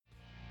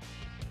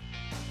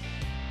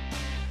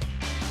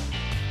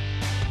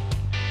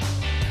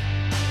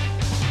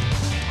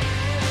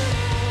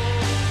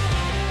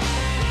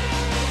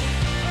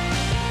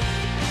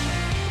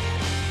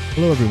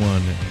Hello,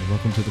 everyone, and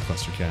welcome to the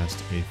Clustercast,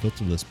 a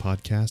filterless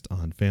podcast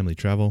on family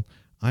travel.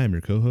 I am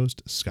your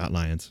co-host, Scott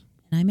Lyons.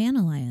 And I'm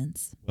Anna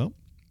Lyons. Well,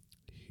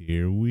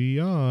 here we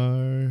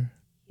are.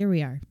 Here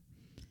we are.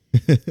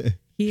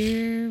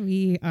 Here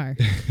we are.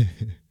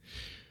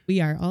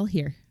 We are all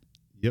here.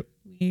 Yep.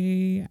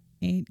 We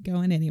ain't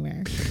going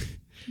anywhere.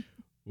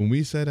 When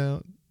we set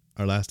out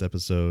our last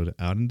episode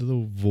out into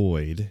the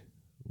void,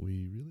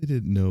 we really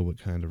didn't know what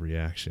kind of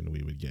reaction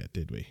we would get,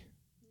 did we?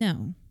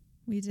 No,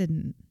 we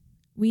didn't.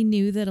 We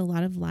knew that a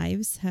lot of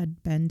lives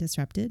had been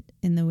disrupted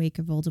in the wake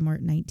of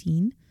Voldemort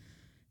 19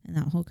 and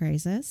that whole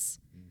crisis.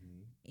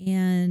 Mm-hmm.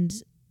 And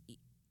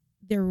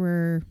there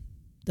were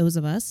those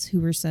of us who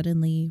were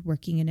suddenly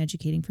working and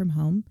educating from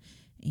home.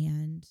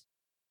 And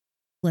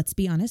let's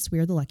be honest,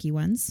 we're the lucky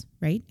ones,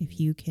 right? If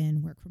you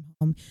can work from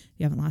home,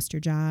 you haven't lost your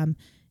job,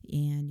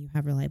 and you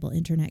have reliable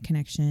internet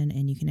connection,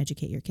 and you can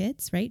educate your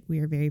kids, right? We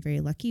are very, very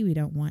lucky. We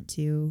don't want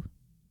to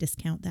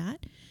discount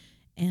that.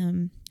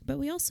 But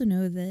we also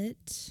know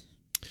that...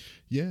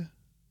 Yeah,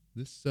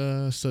 this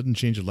sudden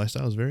change of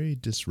lifestyle is very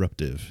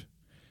disruptive.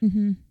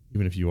 Mm-hmm.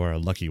 Even if you are a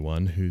lucky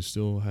one who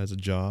still has a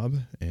job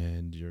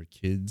and your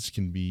kids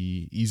can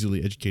be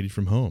easily educated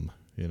from home,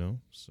 you know?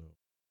 So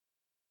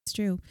it's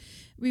true.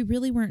 We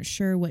really weren't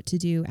sure what to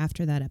do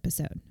after that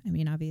episode. I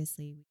mean,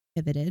 obviously, we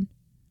pivoted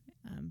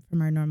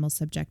from our normal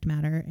subject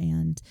matter,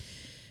 and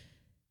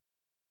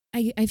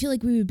I feel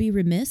like we would be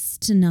remiss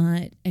to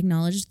not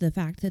acknowledge the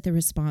fact that the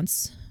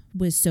response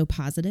was so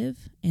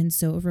positive and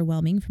so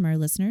overwhelming from our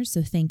listeners.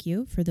 So thank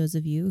you for those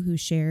of you who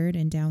shared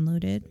and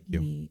downloaded.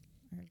 We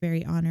are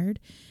very honored.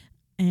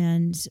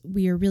 And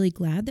we are really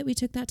glad that we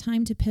took that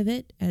time to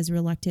pivot, as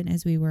reluctant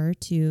as we were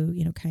to,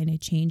 kind of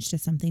change to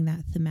something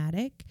that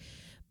thematic.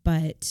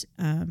 But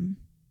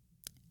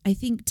I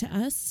think to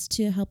us,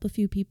 to help a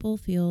few people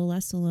feel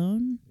less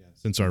alone. Yeah.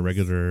 Since our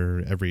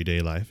regular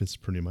everyday life is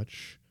pretty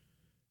much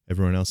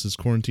everyone else's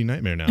quarantine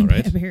nightmare now,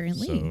 right?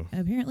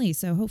 Apparently.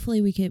 So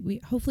hopefully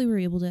we're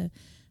able to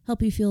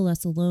help you feel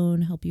less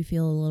alone, help you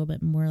feel a little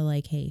bit more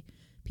like, hey,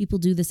 people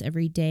do this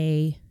every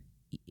day.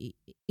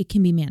 It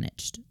can be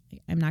managed.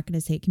 I'm not going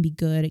to say it can be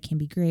good, it can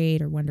be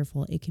great or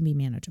wonderful. It can be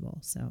manageable.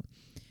 So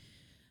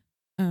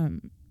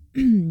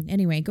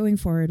anyway, going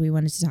forward, we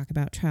wanted to talk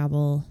about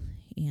travel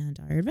and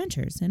our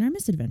adventures and our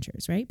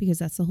misadventures, right? Because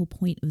that's the whole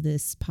point of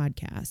this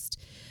podcast.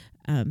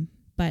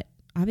 But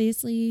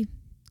obviously,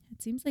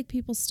 it seems like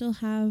people still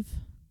have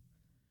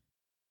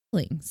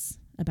feelings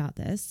about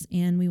this,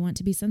 and we want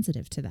to be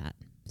sensitive to that.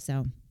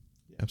 So,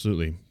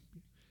 absolutely.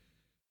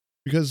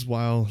 Because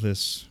while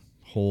this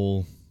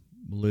whole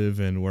live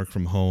and work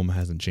from home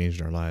hasn't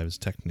changed our lives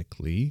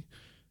technically,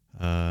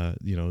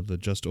 the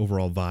just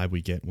overall vibe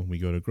we get when we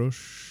go to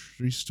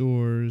grocery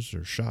stores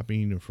or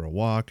shopping or for a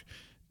walk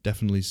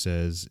definitely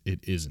says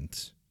it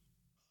isn't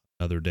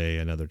another day,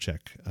 another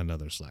check,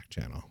 another Slack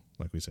channel,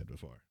 like we said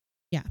before.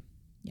 Yeah.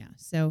 Yeah.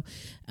 So,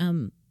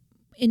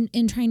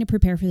 in trying to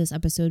prepare for this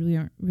episode, we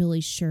weren't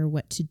really sure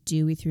what to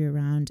do. We threw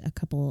around a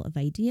couple of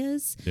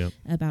ideas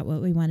about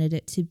what we wanted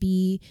it to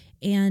be.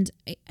 And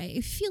I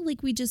feel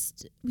like we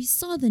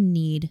saw the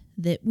need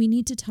that we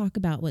need to talk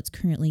about what's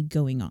currently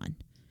going on.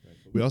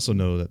 We also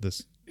know that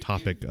this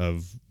topic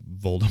of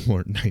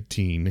Voldemort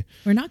 19.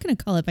 We're not going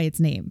to call it by its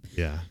name.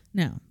 Yeah.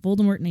 No,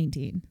 Voldemort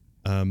 19.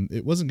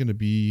 It wasn't going to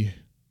be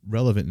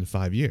relevant in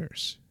 5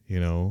 years.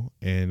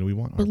 And we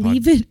want our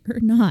believe it or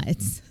not,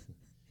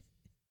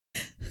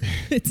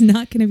 it's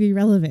not going to be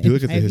relevant. You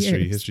look at the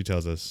history. Years. History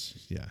tells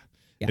us, yeah.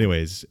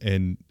 Anyways,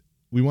 and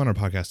we want our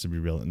podcast to be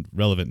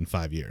relevant in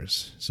 5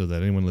 years, so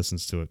that anyone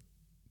listens to it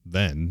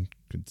then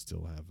could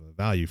still have a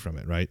value from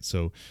it, right?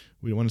 So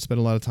we don't want to spend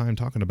a lot of time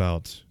talking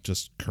about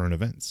just current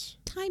events.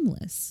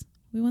 Timeless.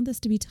 We want this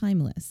to be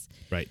timeless.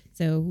 Right.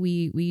 So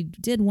we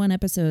did one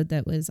episode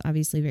that was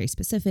obviously very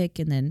specific,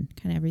 and then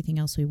kind of everything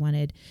else we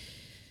wanted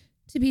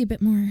to be a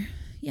bit more,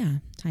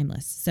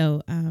 timeless.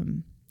 So,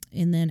 and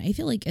then I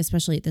feel like,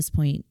 especially at this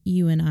point,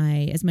 you and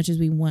I, as much as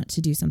we want to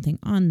do something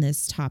on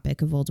this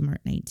topic of Voldemort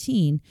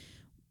 19,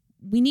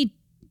 we need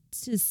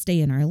to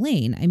stay in our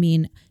lane. I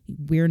mean,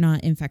 we're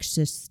not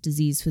infectious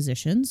disease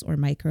physicians or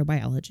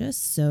microbiologists,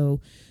 so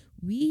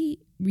we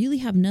really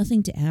have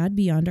nothing to add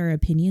beyond our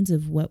opinions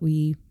of what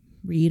we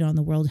read on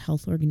the World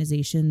Health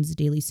Organization's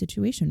daily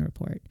situation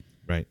report.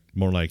 Right.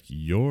 More like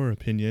your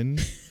opinion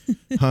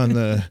on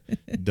the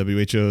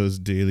WHO's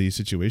daily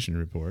situation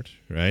report,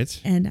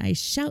 right? And I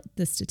shout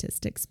the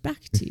statistics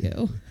back to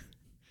you.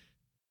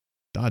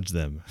 Dodge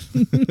them.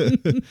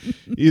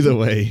 Either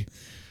way,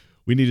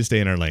 we need to stay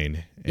in our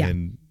lane. Yeah.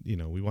 And,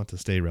 we want to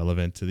stay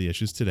relevant to the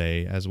issues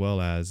today as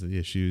well as the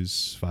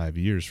issues 5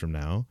 years from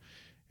now.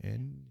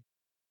 And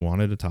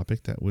wanted a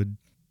topic that would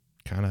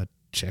kind of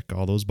check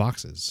all those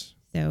boxes.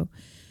 So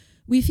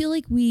we feel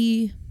like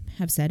we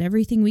have said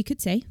everything we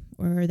could say,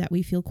 or that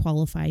we feel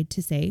qualified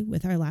to say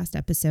with our last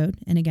episode.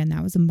 And again,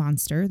 that was a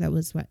monster. That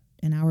was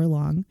an hour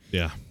long.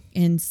 Yeah.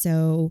 And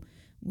so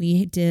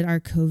we did our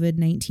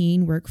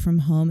COVID-19 work from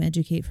home,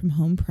 educate from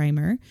home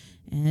primer.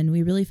 And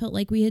we really felt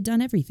like we had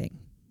done everything.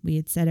 We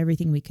had said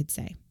everything we could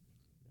say.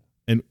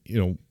 And,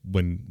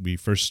 when we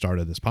first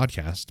started this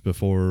podcast,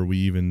 before we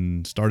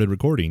even started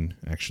recording,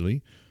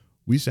 actually,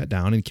 we sat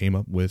down and came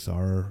up with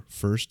our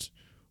first,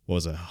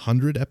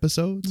 100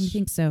 episodes? I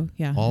think so,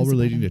 yeah. All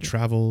relating to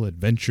travel,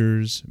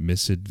 adventures,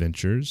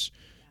 misadventures,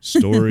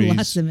 stories.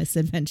 Lots of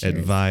misadventures.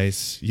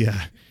 Advice.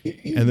 Yeah.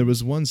 And there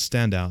was one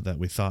standout that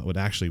we thought would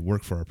actually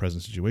work for our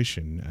present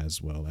situation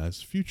as well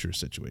as future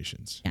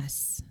situations.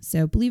 Yes.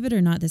 So believe it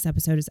or not, this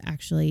episode is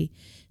actually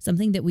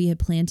something that we had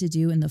planned to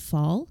do in the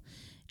fall,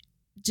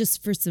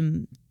 just for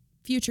some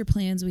future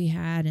plans we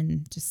had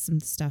and just some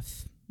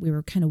stuff we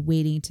were kind of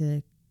waiting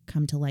to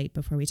come to light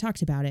before we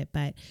talked about it.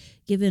 But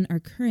given our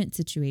current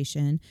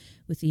situation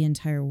with the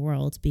entire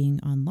world being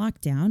on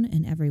lockdown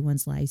and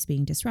everyone's lives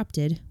being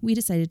disrupted, we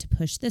decided to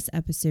push this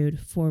episode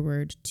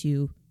forward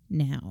to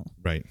now.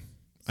 Right.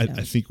 So.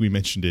 I think we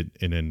mentioned it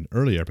in an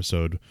earlier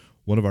episode,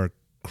 one of our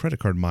credit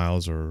card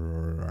miles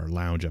or our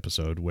lounge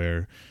episode,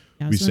 where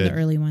we said one of the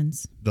early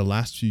ones. The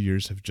last few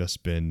years have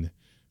just been,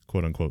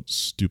 quote unquote,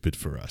 stupid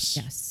for us.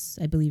 Yes,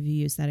 I believe you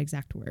used that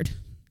exact word.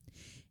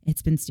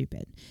 It's been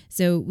stupid.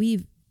 So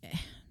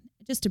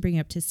just to bring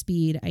up to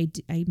speed,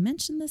 I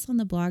mentioned this on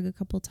the blog a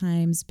couple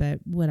times, but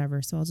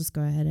whatever. So I'll just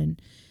go ahead and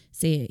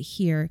say it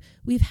here.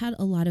 We've had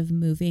a lot of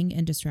moving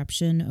and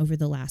disruption over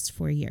the last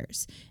 4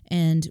 years,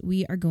 and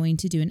we are going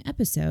to do an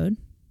episode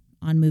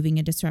on moving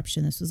and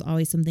disruption. This was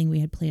always something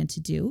we had planned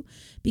to do,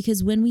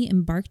 because when we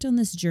embarked on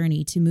this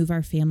journey to move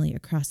our family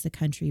across the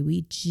country,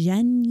 we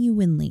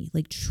genuinely,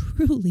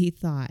 truly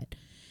thought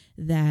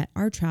that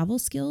our travel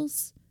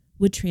skills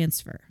would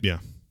transfer. Yeah.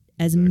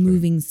 As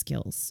moving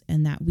skills,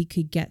 and that we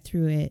could get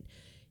through it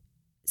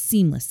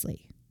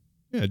seamlessly.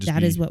 Yeah,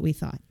 that is what we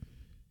thought.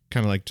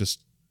 Kind of like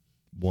just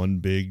one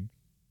big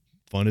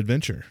fun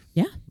adventure.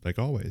 Yeah. Like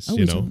always,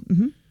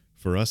 Mm-hmm.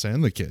 for us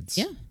and the kids.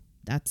 Yeah.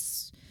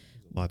 That's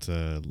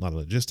a lot of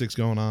logistics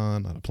going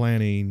on, a lot of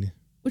planning.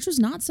 Which was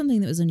not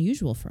something that was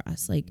unusual for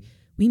us.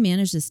 We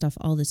manage this stuff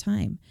all the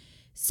time.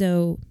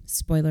 So,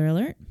 spoiler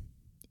alert,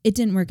 it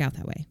didn't work out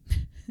that way.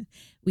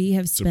 We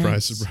have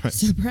spent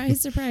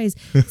surprise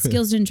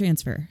skills didn't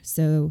transfer.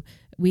 So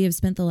we have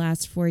spent the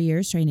last 4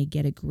 years trying to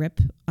get a grip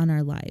on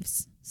our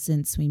lives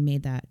since we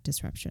made that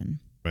disruption.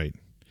 Right.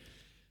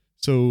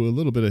 So a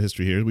little bit of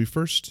history here. We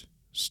first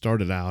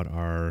started out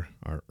our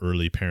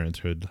early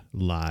parenthood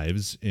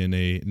lives in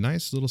a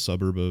nice little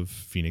suburb of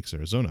Phoenix,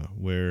 Arizona,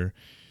 where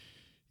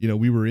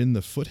we were in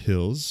the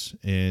foothills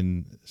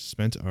and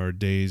spent our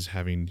days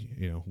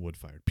having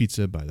wood-fired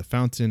pizza by the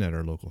fountain at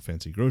our local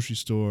fancy grocery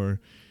store.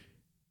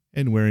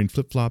 And wearing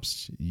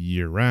flip-flops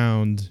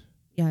year-round.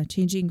 Yeah,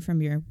 changing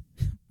from your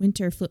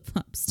winter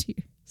flip-flops to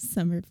your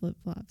summer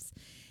flip-flops.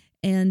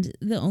 And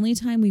the only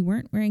time we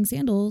weren't wearing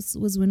sandals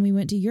was when we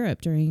went to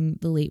Europe during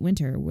the late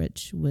winter,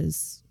 which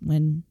was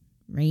when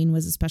rain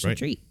was a special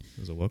treat. It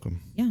was a welcome.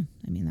 Yeah,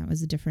 that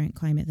was a different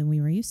climate than we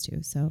were used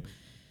to. So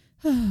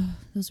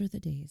those were the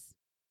days.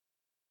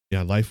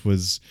 Yeah, life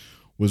was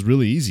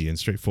really easy and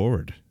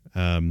straightforward.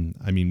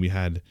 We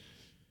had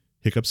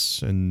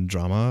hiccups and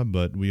drama,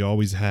 but we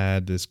always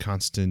had this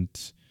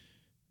constant,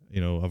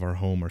 of our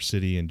home, our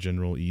city, and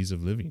general ease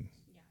of living.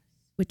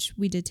 Which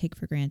we did take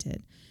for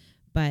granted.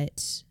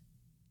 But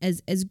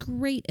as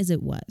great as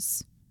it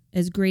was,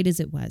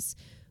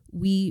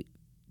 we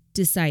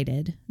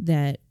decided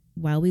that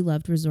while we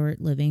loved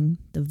resort living,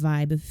 the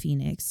vibe of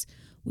Phoenix,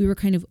 we were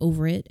kind of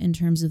over it in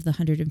terms of the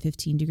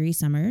 115-degree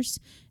summers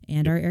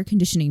and our air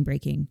conditioning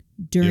breaking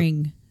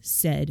during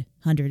said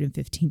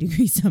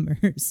 115-degree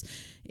summers.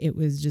 It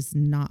was just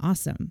not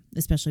awesome,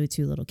 especially with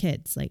 2 little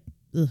kids.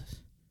 Ugh.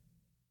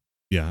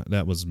 Yeah,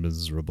 that was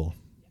miserable.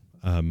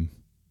 And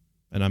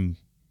I'm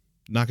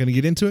not going to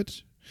get into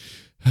it.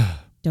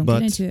 Don't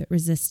get into it.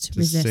 Resist.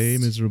 To stay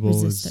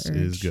miserable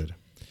is good.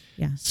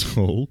 Yeah.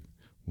 So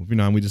moving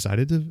on, we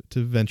decided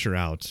to venture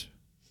out,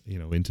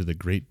 into the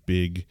great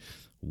big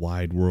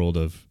wide world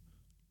of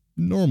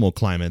normal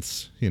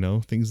climates,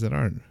 things that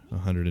aren't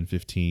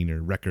 115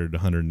 or record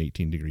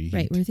 118 degree heat.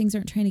 Right, where things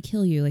aren't trying to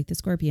kill you like the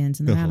scorpions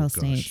and the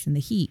rattlesnakes and the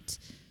heat.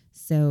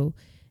 So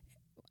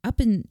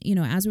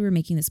as we were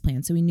making this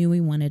plan, so we knew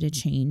we wanted a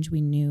change.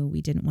 We knew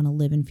we didn't want to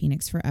live in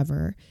Phoenix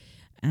forever.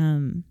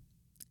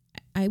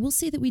 I will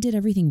say that we did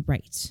everything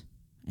right.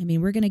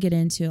 We're going to get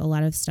into a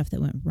lot of stuff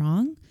that went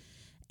wrong.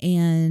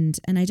 And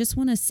I just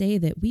want to say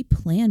that we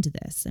planned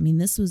this.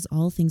 This was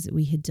all things that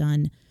we had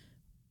done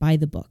by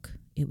the book.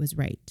 It was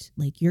right.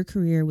 Your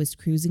career was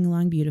cruising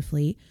along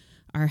beautifully.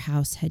 Our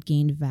house had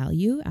gained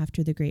value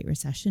after the Great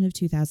Recession of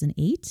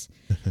 2008.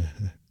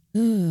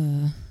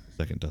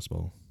 Second Dust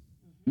Bowl.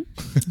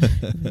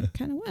 It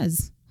kind of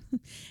was.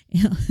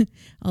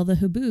 All the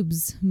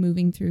haboobs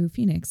moving through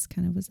Phoenix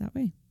kind of was that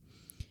way.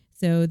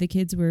 So the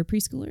kids were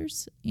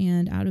preschoolers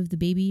and out of the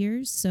baby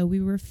years. So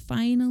we were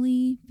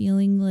finally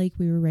feeling like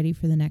we were ready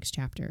for the next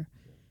chapter.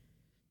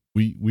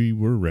 We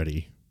were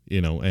ready,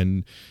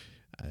 and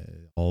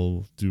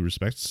all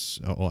respects,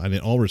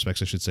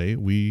 I should say,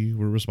 we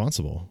were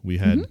responsible. We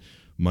had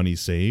money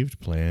saved,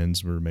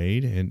 plans were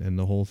made, and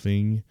the whole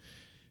thing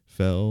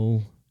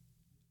fell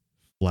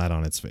flat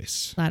on its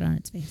face.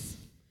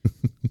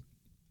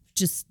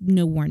 just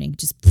no warning,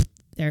 just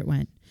there it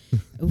went.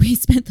 We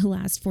spent the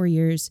last 4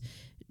 years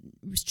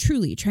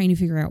truly trying to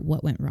figure out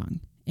what went wrong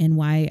and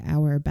why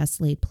our best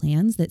laid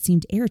plans that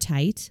seemed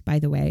airtight, by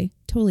the way,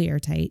 totally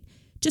airtight,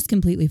 just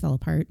completely fell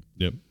apart.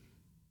 Yep.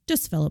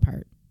 Just fell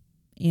apart.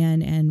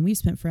 And we've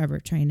spent forever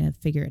trying to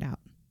figure it out.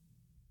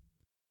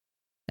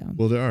 So.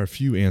 Well, there are a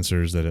few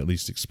answers that at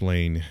least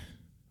explain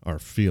our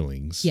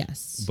feelings.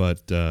 Yes.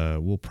 But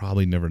we'll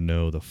probably never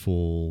know the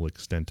full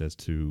extent as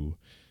to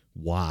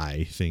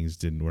why things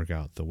didn't work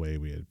out the way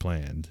we had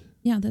planned.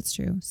 Yeah, that's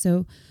true.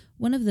 So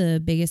one of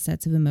the biggest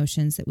sets of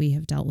emotions that we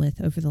have dealt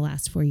with over the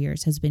last 4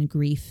 years has been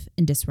grief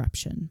and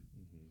disruption.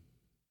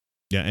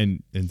 Yeah,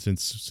 and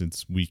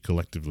since we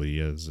collectively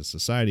as a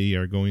society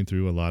are going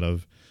through a lot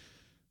of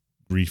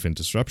grief and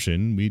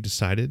disruption, we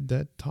decided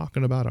that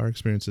talking about our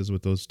experiences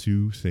with those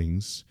two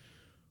things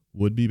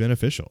would be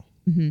beneficial.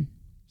 Mm-hmm.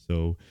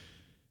 So,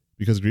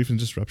 because grief and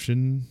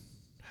disruption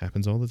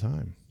happens all the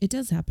time. It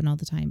does happen all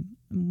the time,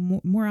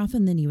 more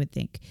often than you would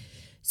think.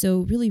 So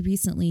really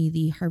recently,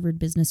 the Harvard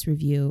Business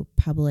Review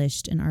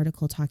published an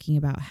article talking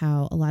about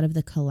how a lot of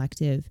the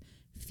collective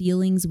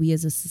feelings we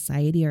as a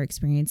society are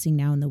experiencing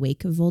now in the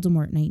wake of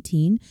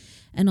Voldemort-19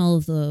 and all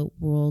of the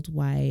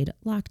worldwide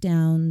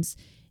lockdowns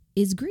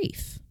is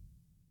grief.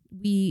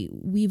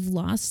 We've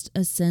lost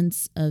a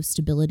sense of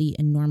stability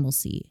and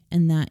normalcy,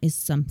 and that is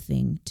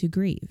something to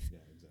grieve. Yeah,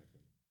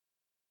 exactly.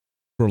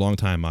 For a long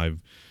time,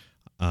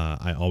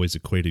 I always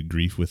equated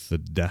grief with the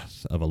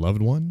death of a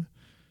loved one.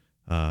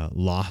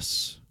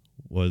 Loss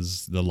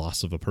was the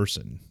loss of a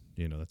person.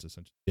 That's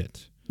essentially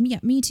it. Yeah,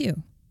 me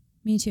too.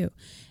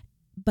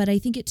 But I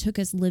think it took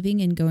us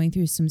living and going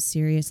through some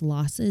serious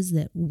losses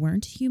that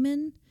weren't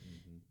human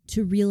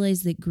to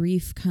realize that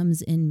grief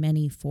comes in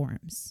many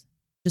forms.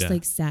 Just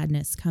like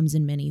sadness comes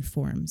in many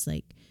forms.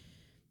 Like,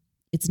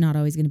 it's not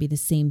always going to be the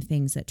same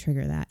things that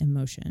trigger that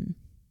emotion.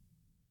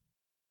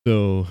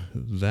 So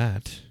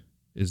that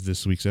is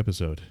this week's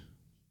episode.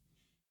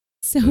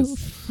 So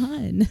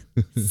fun.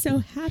 So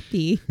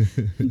happy.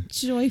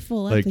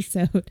 Joyful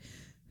episode.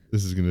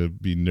 This is going to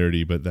be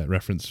nerdy, but that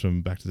reference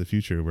from Back to the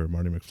Future where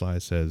Marty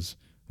McFly says,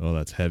 "Oh,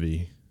 that's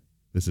heavy.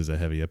 This is a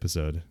heavy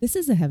episode." This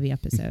is a heavy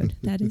episode.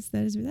 That's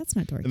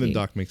not dorky. And then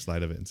Doc makes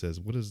light of it and says,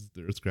 "What does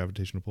the Earth's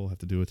gravitational pull have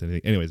to do with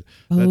anything?" Anyways,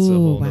 that's a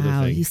whole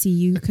other thing. You see,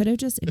 you could have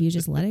if you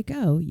just let it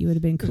go, you would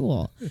have been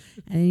cool. And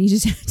then you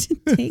just have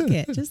to take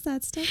it just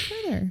that step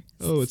further.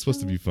 It's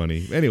supposed to be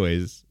funny.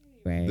 Anyways,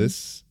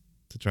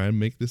 to try and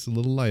make this a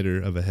little lighter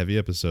of a heavy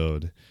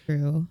episode.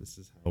 True. This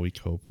is how we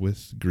cope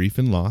with grief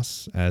and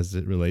loss as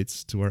it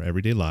relates to our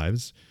everyday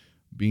lives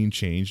being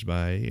changed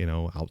by,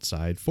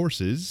 outside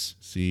forces,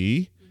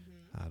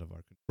 out of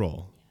our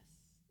control.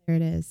 There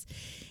it is.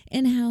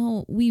 And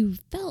how we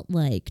felt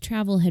like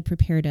travel had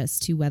prepared us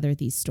to weather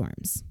these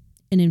storms.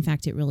 And in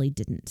fact, it really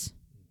didn't.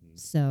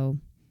 So.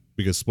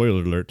 Because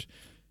spoiler alert,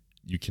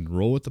 you can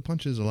roll with the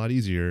punches a lot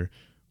easier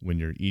when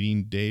you're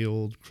eating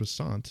day-old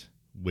croissant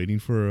waiting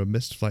for a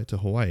missed flight to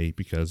Hawaii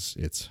because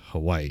it's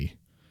Hawaii.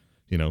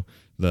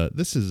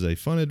 This is a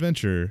fun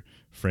adventure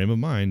frame of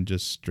mind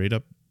just straight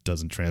up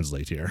doesn't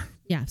translate here.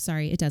 Yeah,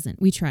 sorry, it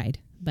doesn't. We tried,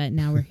 but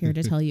now we're here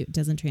to tell you it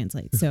doesn't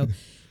translate. So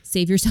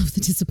save yourself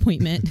the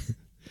disappointment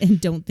and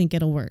don't think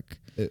it'll work.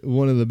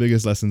 One of the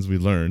biggest lessons we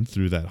learned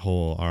through that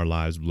whole Our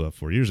Lives Blew Up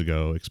 4 years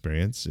ago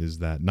experience is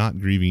that not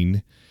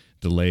grieving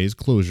delays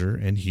closure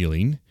and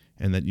healing,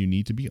 and that you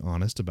need to be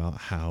honest about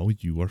how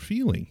you are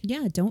feeling.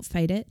 Yeah, don't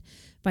fight it.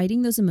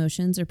 Fighting those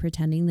emotions or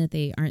pretending that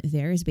they aren't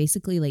there is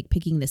basically like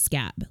picking the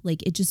scab.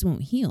 Like, it just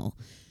won't heal.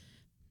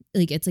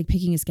 Like, it's like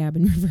picking a scab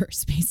in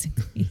reverse,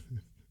 basically.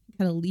 You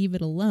gotta leave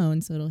it alone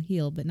so it'll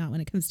heal, but not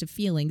when it comes to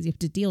feelings. You have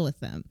to deal with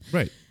them.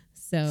 Right.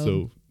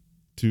 So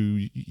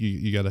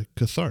you gotta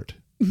Cathart.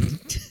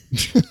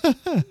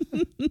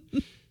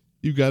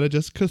 You gotta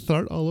just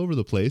Cathart all over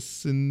the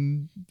place.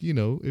 And,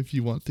 if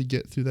you want to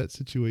get through that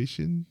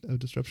situation of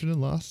disruption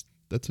and loss,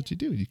 that's what you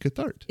do. You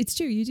Cathart. It's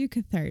true. You do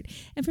Cathart.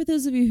 And for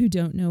those of you who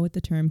don't know what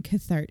the term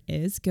Cathart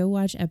is, go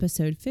watch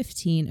episode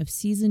 15 of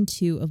season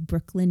 2 of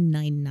Brooklyn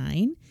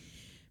Nine-Nine.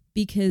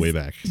 Because way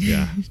back.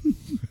 Yeah.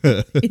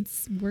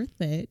 It's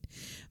worth it.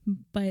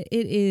 But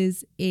it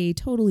is a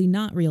totally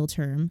not real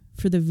term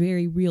for the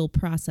very real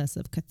process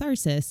of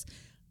catharsis,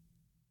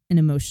 an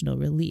emotional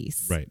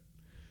release. Right.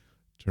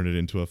 Turn it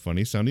into a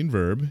funny sounding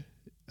verb.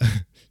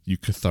 You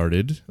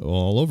catharted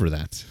all over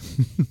that.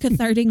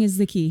 Catharting is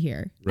the key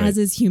here, right. As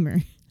is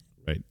humor.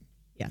 Right.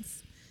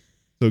 Yes.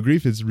 So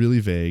grief is really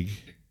vague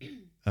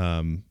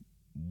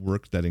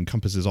work that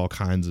encompasses all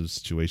kinds of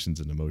situations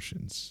and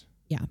emotions.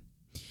 Yeah.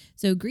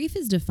 So grief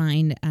is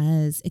defined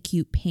as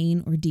acute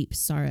pain or deep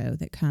sorrow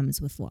that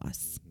comes with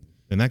loss.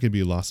 And that could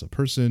be loss of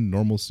person,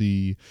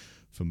 normalcy,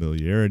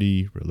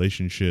 familiarity,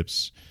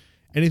 relationships,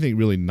 anything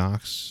that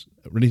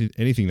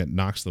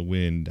knocks the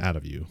wind out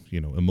of you,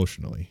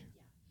 emotionally.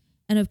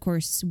 And of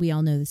course, we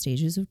all know the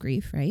stages of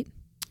grief, right?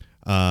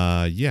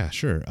 Yeah,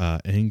 sure.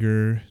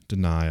 Anger,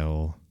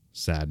 denial,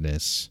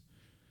 sadness,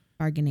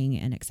 bargaining,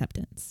 and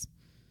acceptance.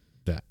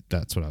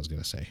 That's what I was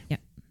going to say. Yeah.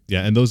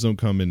 Yeah, and those don't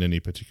come in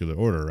any particular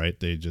order, right?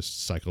 They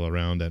just cycle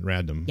around at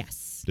random.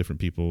 Yes. Different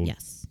people.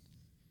 Yes.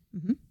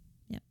 Mm-hmm.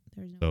 Yep.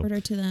 There's no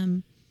order to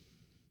them.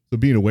 So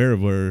being aware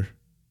of where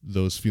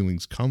those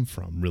feelings come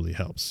from really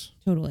helps.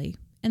 Totally.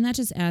 And that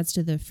just adds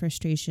to the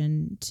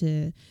frustration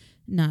to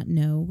not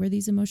know where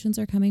these emotions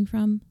are coming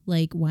from.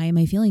 Like, why am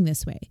I feeling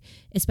this way?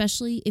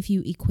 Especially if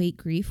you equate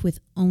grief with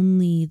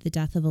only the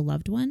death of a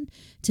loved one.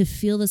 To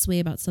feel this way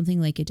about something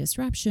like a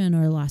disruption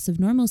or a loss of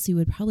normalcy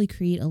would probably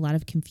create a lot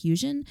of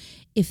confusion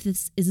if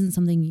this isn't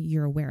something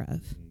you're aware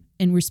of.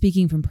 And we're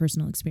speaking from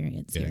personal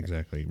experience here.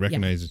 Exactly.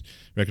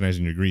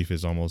 Recognizing your grief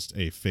is almost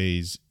a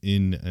phase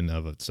in and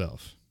of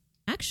itself.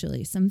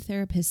 Actually, some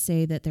therapists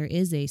say that there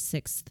is a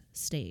sixth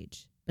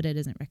stage, but it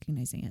isn't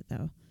recognizing it,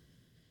 though.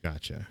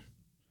 Gotcha.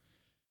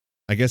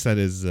 I guess that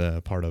is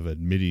part of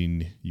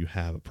admitting you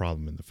have a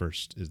problem the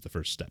first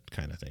step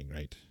kind of thing,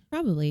 right?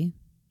 Probably.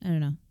 I don't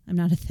know. I'm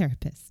not a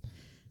therapist,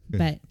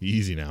 but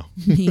easy now.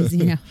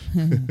 Easy now.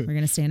 We're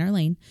going to stay in our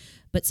lane.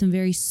 But some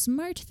very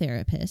smart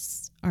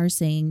therapists are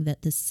saying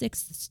that the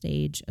sixth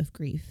stage of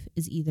grief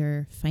is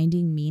either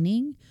finding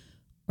meaning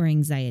or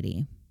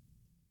anxiety.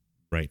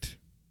 Right.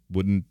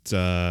 Wouldn't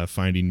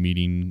finding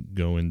meaning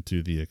go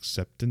into the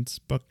acceptance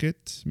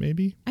bucket,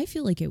 maybe? I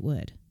feel like it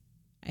would.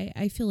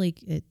 I feel like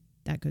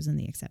that goes in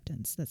the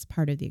acceptance. That's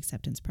part of the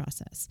acceptance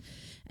process.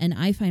 And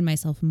I find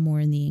myself more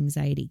in the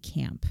anxiety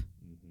camp.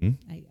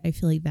 Mm-hmm. I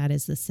feel like that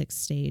is the sixth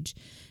stage.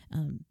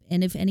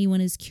 And if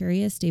anyone is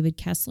curious, David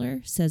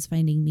Kessler says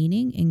finding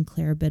meaning, and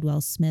Claire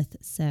Bidwell Smith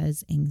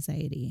says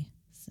anxiety.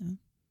 So,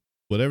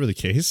 whatever the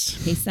case.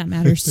 In case that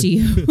matters to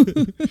you.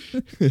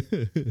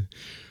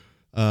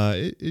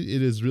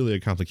 It is really a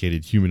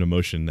complicated human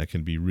emotion that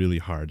can be really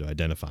hard to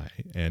identify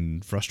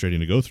and frustrating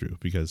to go through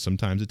because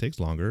sometimes it takes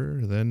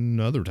longer than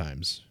other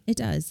times. It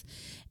does.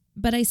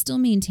 But I still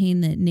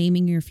maintain that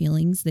naming your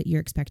feelings that you're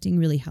expecting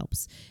really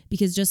helps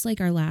because just like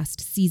our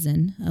last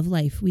season of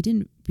life, we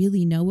didn't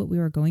really know what we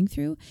were going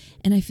through.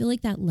 And I feel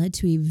like that led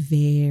to a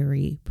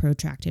very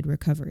protracted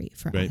recovery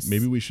for us.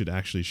 Maybe we should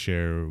actually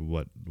share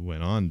what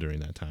went on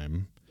during that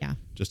time. Yeah.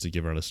 Just to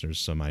give our listeners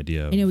some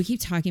idea. I know we keep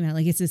talking about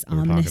like it's this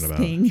ominous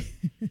thing.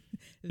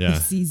 Yeah. The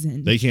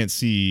season. They can't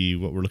see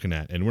what we're looking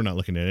at, and we're not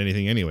looking at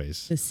anything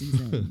anyways. The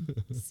season.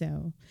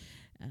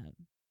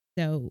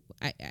 So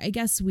I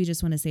guess we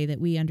just want to say that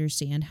we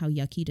understand how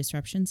yucky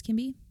disruptions can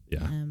be.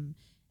 Yeah.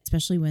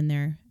 Especially when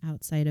they're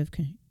outside of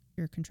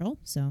your control.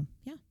 So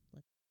yeah,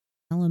 let's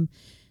tell them.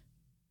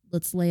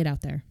 Let's lay it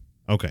out there.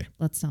 Okay.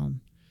 Let's tell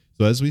them.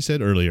 So as we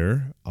said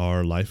earlier,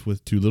 our life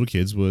with two little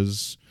kids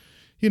was,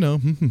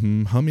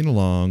 humming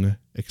along,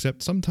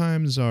 except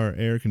sometimes our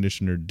air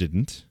conditioner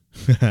didn't.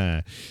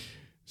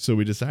 So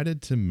we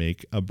decided to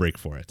make a break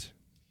for it.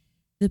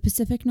 The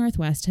Pacific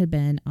Northwest had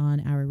been on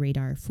our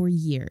radar for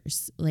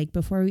years. Like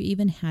before we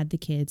even had the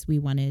kids, we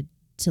wanted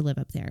to live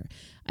up there.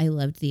 I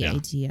loved the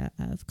idea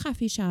of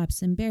coffee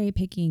shops and berry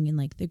picking and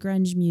like the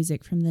grunge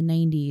music from the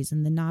 90s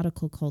and the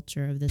nautical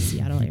culture of the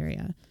Seattle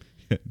area.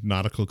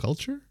 Nautical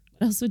culture?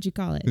 What else would you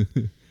call it?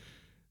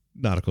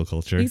 Nautical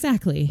culture.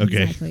 Exactly.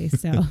 Okay. Exactly.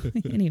 So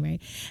anyway,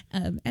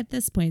 at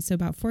this point, so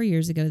about 4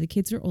 years ago, the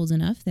kids were old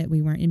enough that we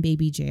weren't in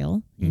baby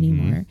jail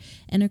anymore.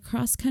 Mm-hmm. And a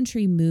cross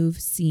country move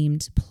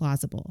seemed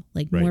plausible,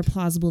 like more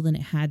plausible than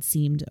it had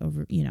seemed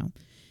over,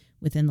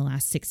 within the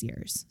last 6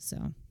 years.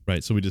 So.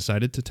 Right. So we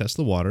decided to test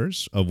the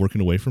waters of working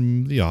away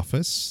from the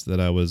office that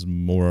I was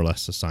more or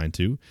less assigned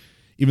to.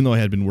 Even though I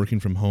had been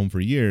working from home for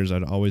years,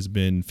 I'd always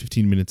been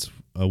 15 minutes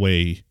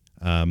away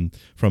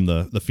from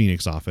the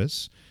Phoenix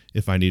office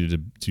if I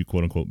needed to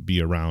quote unquote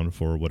be around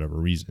for whatever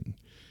reason.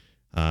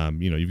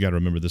 You've got to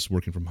remember this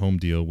working from home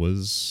deal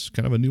was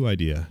kind of a new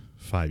idea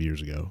 5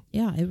 years ago.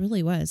 Yeah, it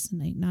really was.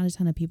 Not a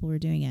ton of people were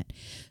doing it.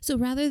 So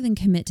rather than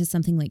commit to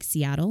something like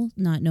Seattle,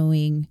 not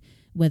knowing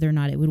whether or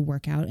not it would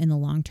work out in the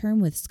long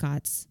term with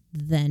Scott's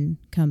then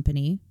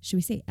company, should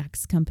we say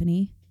ex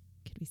company?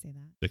 Could we say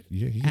that?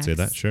 Yeah, you can say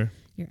that, sure.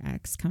 Your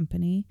ex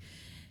company.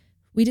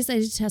 We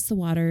decided to test the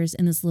waters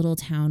in this little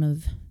town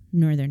of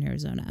northern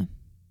Arizona.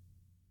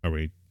 Are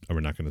we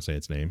not going to say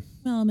its name?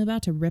 Well, I'm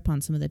about to rip on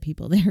some of the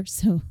people there,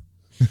 so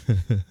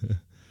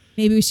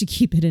maybe we should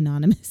keep it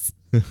anonymous.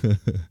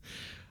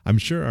 I'm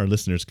sure our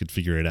listeners could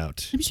figure it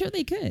out. I'm sure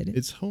they could.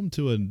 It's home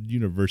to a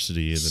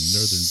university in the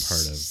northern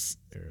part of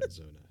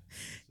Arizona.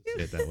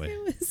 Say it that way.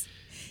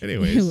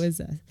 Anyways. It was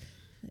a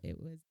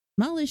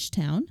smallish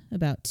town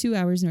about 2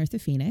 hours north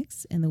of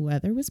Phoenix, and the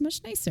weather was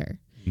much nicer.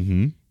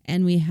 Mm-hmm.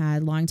 And we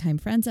had longtime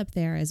friends up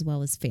there as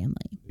well as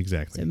family.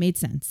 Exactly. So it made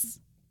sense.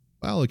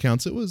 By all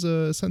accounts, it was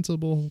a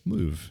sensible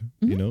move.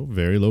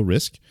 Very low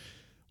risk.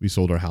 We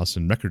sold our house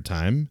in record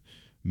time,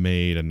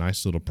 made a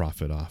nice little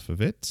profit off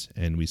of it,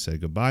 and we said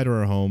goodbye to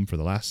our home for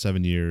the last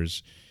 7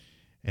 years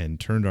and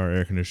turned our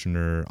air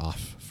conditioner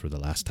off for the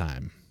last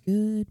time.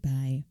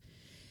 Goodbye.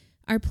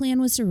 Our plan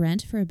was to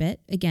rent for a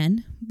bit,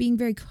 again, being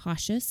very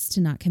cautious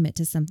to not commit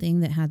to something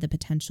that had the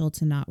potential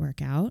to not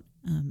work out,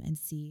 and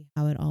see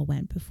how it all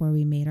went before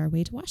we made our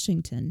way to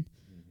Washington.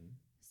 Mm-hmm.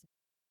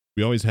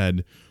 We always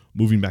had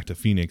moving back to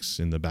Phoenix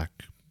in the back,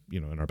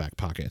 in our back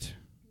pocket.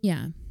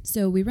 Yeah.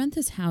 So we rent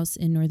this house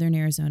in northern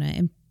Arizona,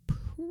 and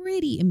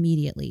pretty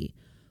immediately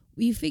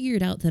we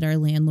figured out that our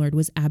landlord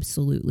was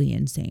absolutely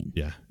insane.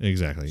 Yeah,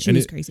 exactly. She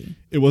was crazy.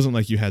 It wasn't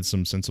like you had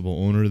some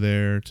sensible owner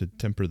there to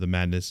temper the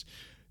madness.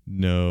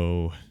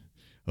 No.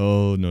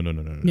 Oh, no.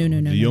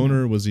 The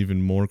owner was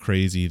even more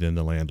crazy than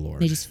the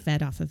landlord. They just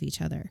fed off of each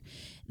other.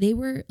 They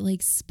were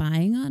like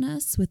spying on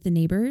us with the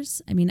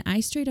neighbors. I mean, I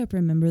straight up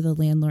remember the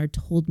landlord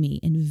told me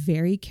in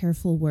very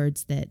careful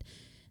words that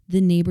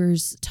the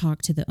neighbors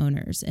talk to the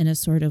owners in a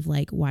sort of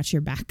like watch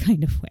your back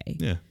kind of way.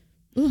 Yeah.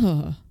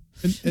 Ugh.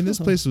 And this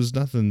place was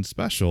nothing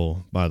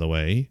special, by the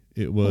way.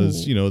 It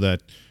was,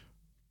 that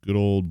good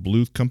old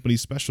Blue Company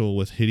special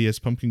with hideous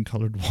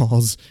pumpkin-colored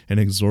walls and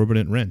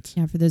exorbitant rent.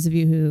 Yeah, for those of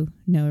you who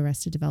know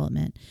Arrested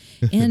Development.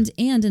 And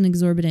an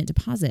exorbitant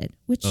deposit,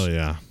 which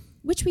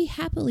we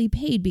happily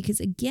paid because,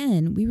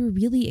 again, we were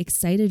really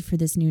excited for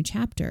this new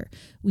chapter.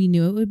 We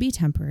knew it would be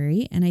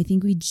temporary, and I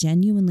think we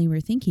genuinely were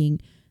thinking,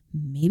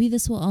 maybe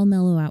this will all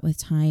mellow out with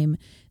time.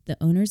 The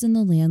owners and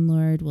the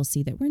landlord will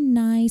see that we're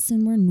nice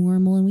and we're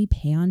normal and we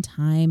pay on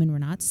time and we're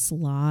not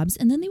slobs,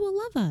 and then they will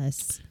love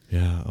us.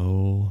 Yeah,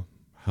 oh,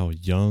 how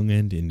young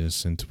and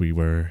innocent we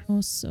were.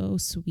 Oh, so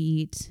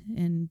sweet.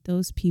 And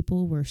those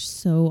people were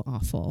so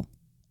awful.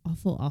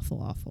 Awful,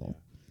 awful, awful.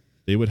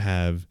 They would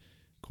have,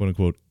 quote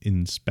unquote,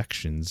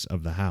 inspections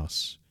of the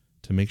house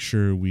to make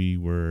sure we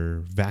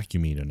were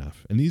vacuuming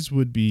enough. And these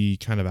would be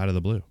kind of out of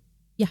the blue.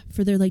 Yeah,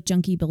 for their like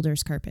junky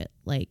builder's carpet.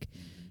 Like,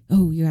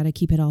 oh, you got to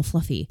keep it all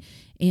fluffy.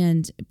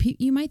 And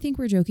you might think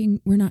we're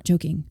joking. We're not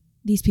joking.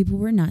 These people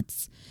were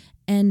nuts.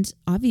 And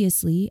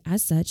obviously,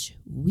 as such,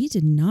 we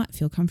did not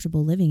feel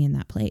comfortable living in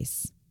that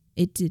place.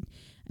 It did.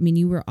 I mean,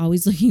 you were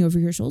always looking over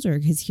your shoulder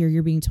because here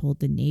you're being told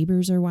the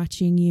neighbors are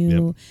watching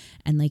you. Yep.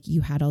 And like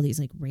you had all these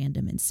like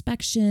random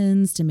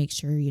inspections to make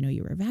sure,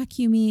 you were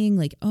vacuuming.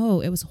 Like,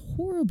 oh, it was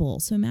horrible.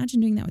 So imagine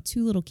doing that with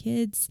 2 little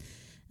kids.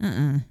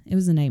 It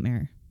was a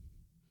nightmare.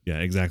 Yeah,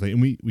 exactly.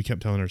 And we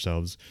kept telling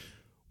ourselves,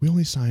 we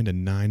only signed a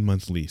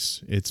 9-month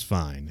lease. It's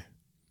fine.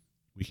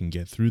 We can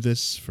get through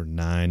this for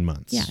 9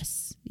 months.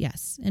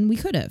 Yes. And we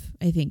could have,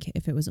 I think,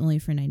 if it was only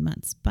for 9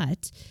 months.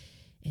 But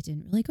it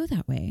didn't really go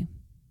that way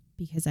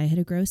because I had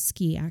a gross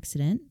ski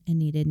accident and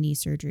needed knee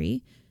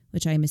surgery,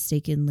 which I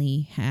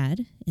mistakenly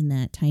had in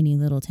that tiny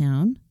little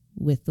town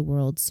with the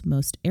world's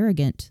most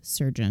arrogant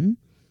surgeon.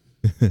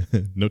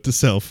 Note to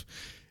self,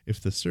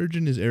 if the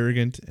surgeon is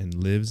arrogant and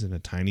lives in a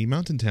tiny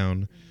mountain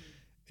town,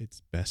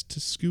 it's best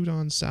to scoot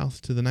on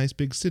south to the nice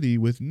big city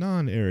with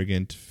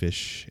non-arrogant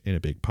fish in a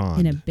big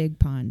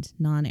pond.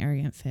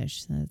 Non-arrogant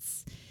fish. Yeah.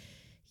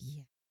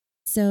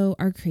 So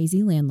our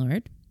crazy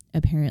landlord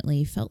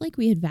apparently felt like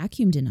we had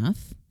vacuumed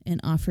enough and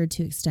offered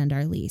to extend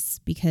our lease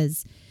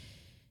because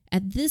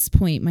at this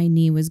point my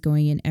knee was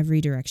going in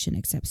every direction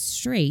except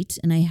straight,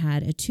 and I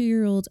had a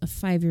 2-year-old, a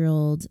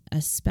 5-year-old,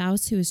 a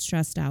spouse who was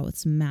stressed out with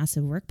some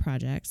massive work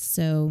projects.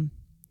 So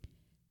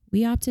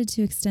we opted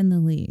to extend the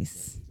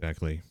lease.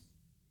 Exactly.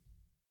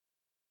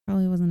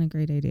 Probably wasn't a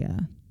great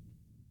idea.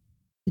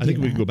 I think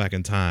we could go back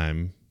in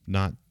time.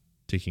 Not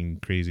taking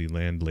crazy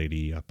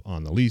landlady up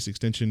on the lease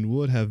extension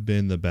would have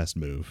been the best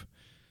move.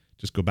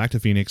 Just go back to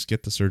Phoenix,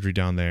 get the surgery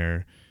down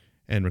there,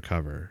 and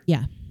recover.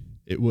 Yeah.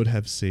 It would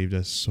have saved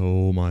us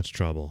so much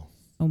trouble.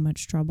 So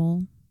much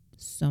trouble.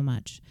 So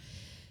much.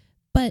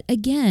 But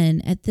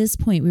again, at this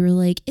point, we were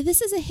like,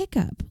 this is a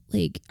hiccup.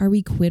 Like, are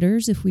we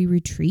quitters if we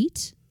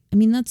retreat? I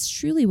mean, that's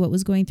truly what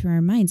was going through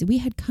our minds. We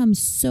had come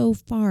so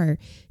far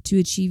to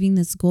achieving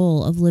this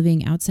goal of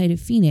living outside of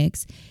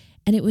Phoenix,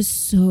 and it was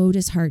so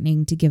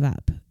disheartening to give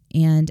up.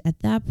 And at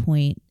that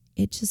point,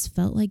 it just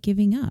felt like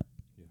giving up.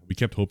 We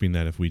kept hoping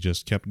that if we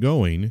just kept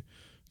going,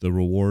 the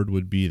reward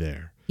would be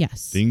there.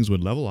 Yes. Things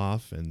would level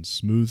off and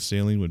smooth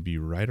sailing would be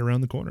right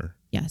around the corner.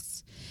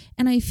 Yes.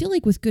 And I feel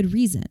like with good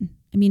reason.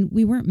 I mean,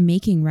 we weren't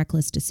making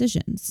reckless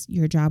decisions.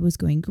 Your job was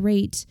going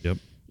great. Yep.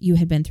 You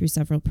had been through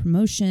several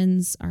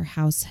promotions. Our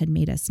house had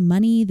made us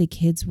money. The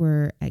kids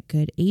were at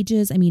good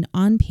ages. I mean,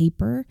 on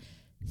paper,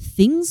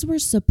 things were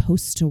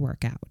supposed to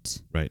work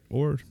out. Right.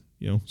 Or,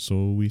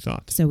 so we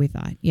thought.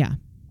 Yeah.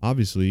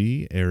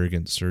 Obviously,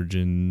 arrogant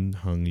surgeon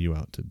hung you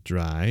out to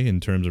dry in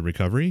terms of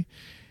recovery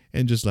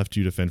and just left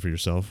you to fend for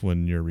yourself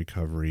when your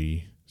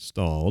recovery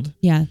stalled.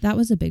 Yeah, that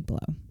was a big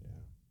blow.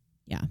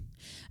 Yeah.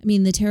 I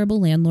mean, the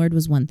terrible landlord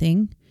was one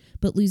thing,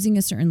 but losing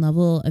a certain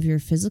level of your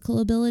physical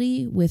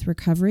ability with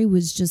recovery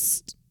was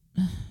just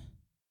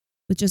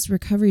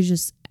recovery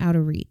just out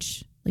of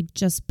reach, like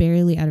just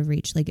barely out of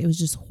reach. Like it was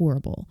just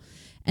horrible.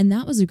 And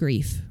that was a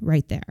grief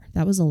right there.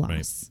 That was a loss.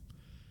 Right.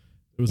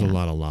 There was a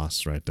lot of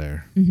loss right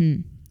there.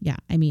 Mm-hmm. Yeah.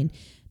 I mean,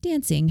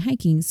 dancing,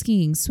 hiking,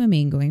 skiing,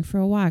 swimming, going for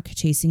a walk,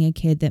 chasing a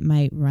kid that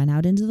might run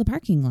out into the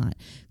parking lot,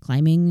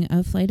 climbing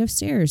a flight of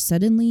stairs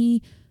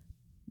suddenly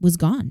was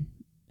gone.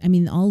 I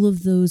mean, all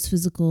of those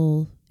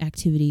physical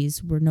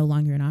activities were no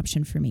longer an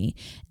option for me.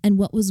 And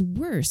what was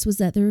worse was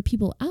that there were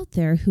people out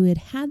there who had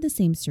had the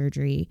same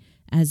surgery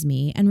as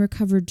me and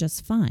recovered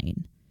just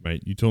fine.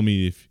 Right. You told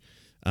me if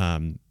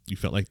you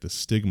felt like the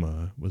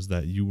stigma was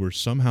that you were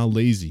somehow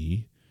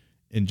lazy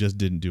and just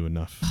didn't do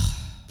enough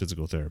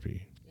physical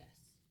therapy.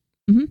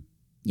 Mm-hmm.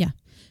 Yeah.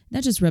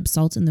 That just rubs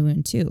salt in the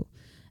wound too.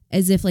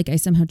 As if like I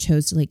somehow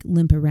chose to like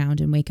limp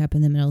around and wake up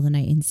in the middle of the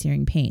night in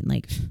searing pain.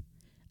 Like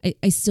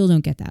I still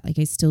don't get that. Like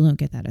I still don't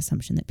get that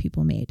assumption that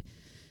people made.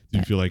 Do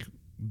you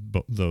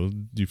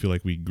feel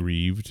like we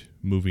grieved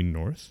moving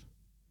north?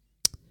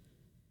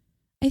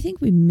 I think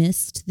we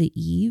missed the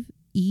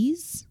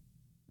ease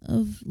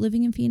of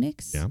living in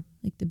Phoenix. Yeah.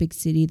 Like the big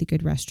city, the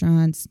good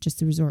restaurants, just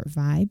the resort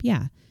vibe.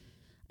 Yeah.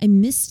 I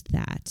missed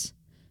that,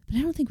 but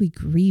I don't think we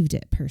grieved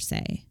it per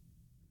se.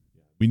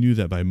 We knew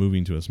that by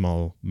moving to a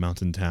small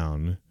mountain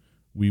town,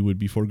 we would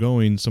be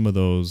foregoing some of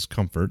those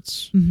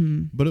comforts,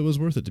 but it was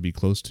worth it to be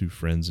close to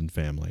friends and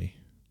family.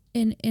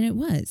 And it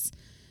was.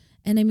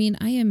 And I mean,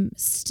 I am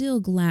still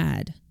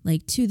glad,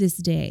 like to this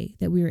day,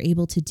 that we were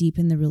able to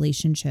deepen the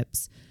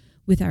relationships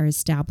with our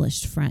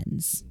established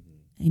friends.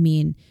 I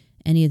mean,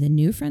 any of the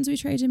new friends we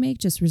tried to make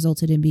just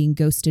resulted in being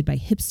ghosted by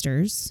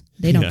hipsters.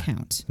 They don't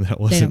count. That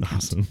wasn't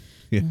awesome.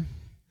 Yeah.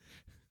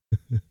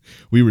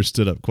 We were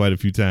stood up quite a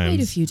few times.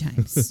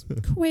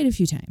 Quite a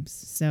few times.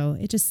 So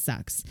it just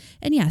sucks.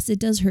 And yes, it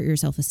does hurt your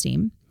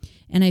self-esteem.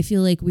 And I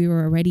feel like we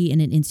were already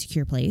in an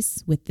insecure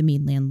place with the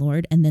mean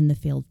landlord and then the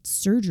failed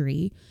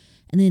surgery.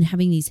 And then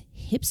having these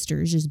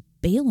hipsters just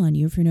bail on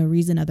you for no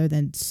reason other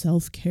than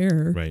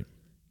self-care. Right.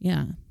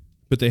 Yeah.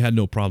 But they had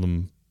no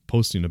problem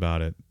posting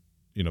about it,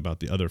 about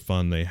the other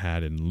fun they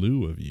had in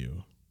lieu of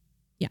you.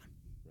 Yeah.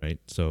 Right.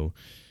 So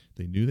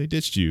they knew they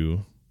ditched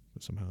you,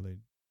 but somehow they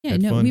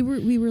fun.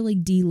 we were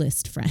like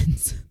D-list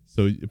friends.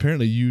 So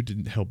apparently you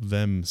didn't help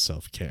them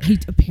self-care.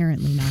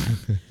 Apparently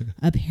not.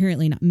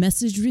 Apparently not.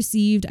 Message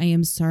received. I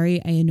am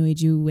sorry I annoyed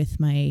you with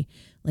my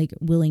like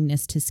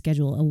willingness to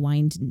schedule a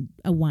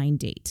wine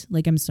date.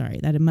 Like, I'm sorry.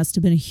 That it must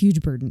have been a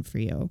huge burden for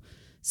you.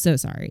 So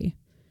sorry.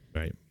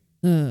 Right.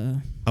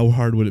 How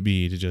hard would it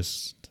be to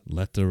just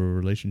let the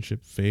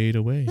relationship fade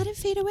away? Let it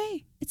fade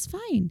away. It's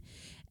fine.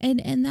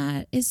 And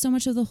that is so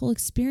much of the whole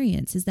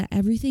experience, is that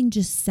everything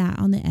just sat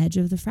on the edge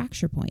of the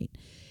fracture point.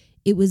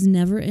 It was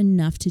never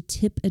enough to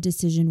tip a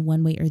decision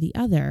one way or the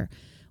other,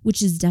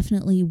 which is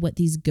definitely what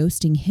these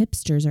ghosting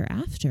hipsters are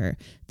after.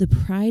 The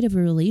pride of a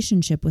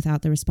relationship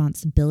without the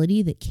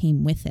responsibility that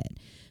came with it.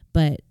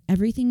 But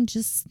everything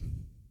just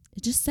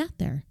sat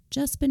there,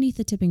 just beneath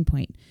the tipping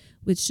point,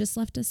 which just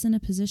left us in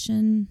a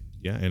position.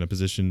 Yeah, in a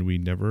position we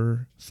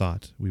never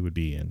thought we would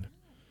be in.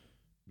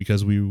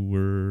 Because we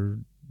were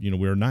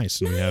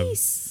nice. And we have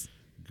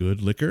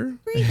good liquor.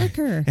 Great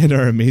liquor. And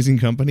our amazing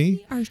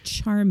company. We are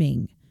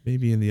charming.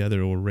 Maybe in the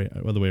other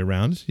way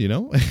around,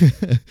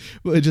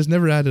 But it just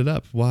never added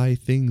up why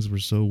things were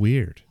so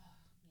weird.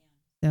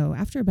 So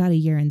after about a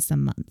year and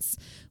some months,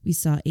 we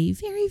saw a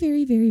very,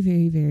 very, very,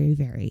 very, very,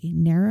 very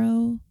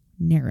narrow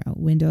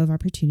window of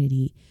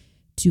opportunity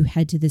to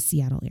head to the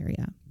Seattle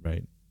area.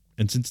 Right.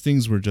 And since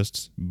things were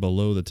just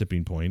below the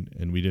tipping point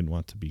and we didn't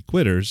want to be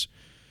quitters,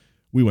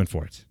 we went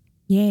for it.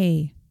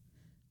 Yay.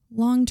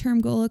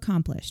 Long-term goal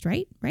accomplished,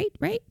 right?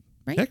 Right?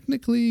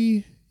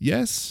 Technically,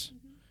 yes.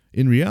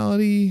 In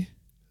reality,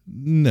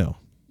 no.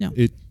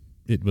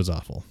 It was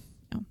awful.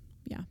 No.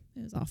 Yeah,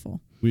 it was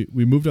awful.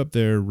 We moved up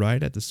there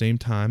right at the same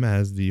time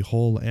as the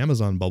whole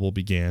Amazon bubble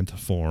began to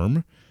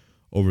form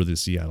over the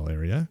Seattle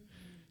area.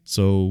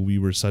 So we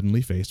were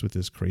suddenly faced with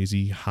this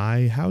crazy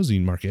high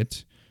housing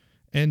market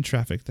and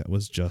traffic that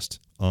was just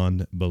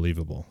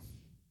unbelievable.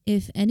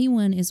 If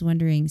anyone is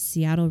wondering,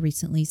 Seattle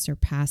recently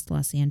surpassed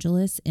Los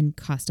Angeles in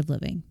cost of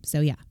living.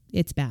 So yeah,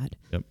 it's bad.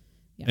 Yep.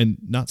 Yeah. And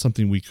not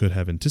something we could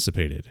have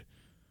anticipated.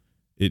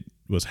 It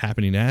was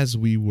happening as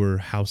we were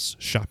house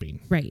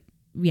shopping. Right.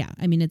 Yeah.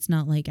 I mean, it's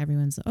not like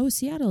everyone's,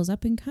 Seattle's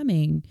up and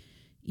coming.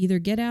 Either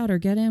get out or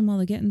get in while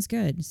the getting's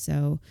good.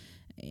 So,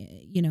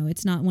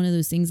 it's not one of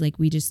those things like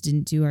we just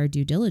didn't do our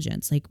due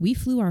diligence. Like we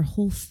flew our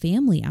whole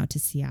family out to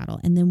Seattle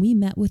and then we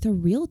met with a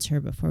realtor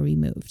before we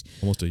moved.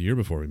 Almost a year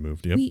before we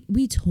moved. Yep.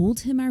 We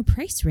told him our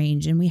price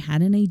range and we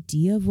had an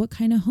idea of what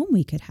kind of home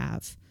we could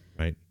have.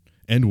 Right.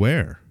 And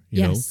where,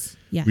 Yes.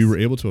 We were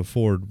able to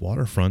afford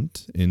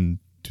waterfront in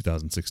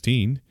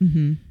 2016.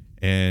 Mm-hmm.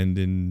 And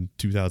in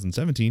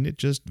 2017, it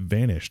just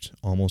vanished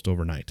almost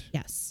overnight.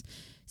 Yes.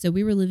 So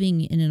we were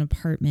living in an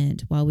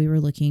apartment while we were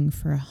looking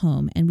for a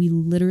home, and we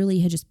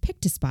literally had just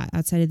picked a spot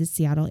outside of the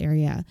Seattle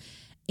area.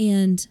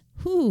 And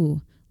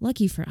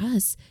lucky for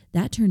us,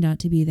 that turned out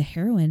to be the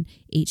heroin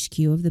HQ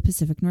of the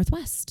Pacific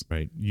Northwest.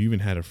 Right. You even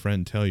had a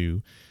friend tell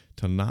you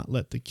to not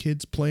let the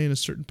kids play in a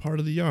certain part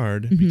of the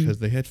yard because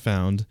they had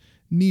found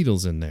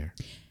needles in there.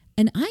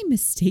 And I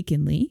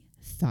mistakenly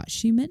thought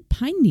she meant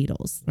pine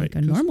needles, like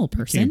a normal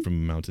person. Came from a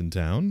mountain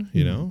town,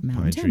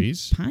 pine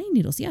trees. Pine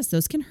needles, yes,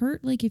 those can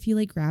hurt. Like if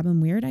you grab them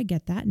weird, I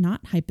get that.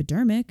 Not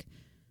hypodermic.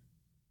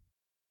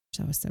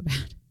 That was so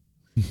bad.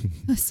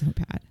 That was so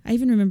bad. I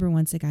even remember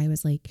once a guy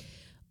was like,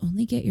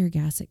 "Only get your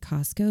gas at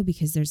Costco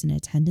because there's an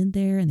attendant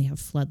there and they have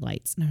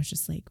floodlights." And I was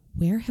just like,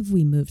 "Where have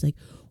we moved? Like,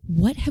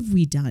 what have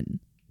we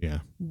done?" Yeah.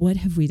 What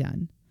have we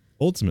done?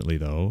 Ultimately,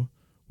 though,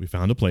 we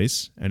found a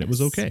place and it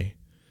was okay.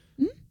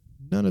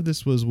 None of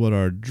this was what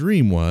our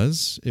dream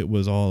was. It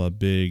was all a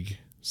big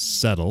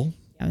settle.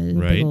 A big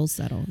right? old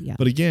settle. Yeah.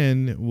 But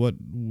again, what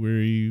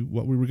we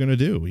were going to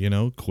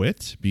do,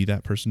 quit, be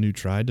that person who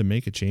tried to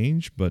make a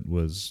change, but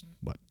was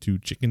too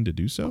chicken to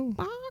do so.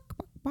 Bark,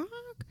 bark, bark.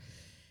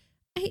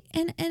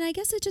 And I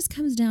guess it just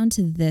comes down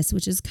to this,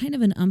 which is kind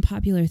of an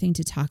unpopular thing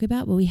to talk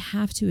about, but we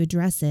have to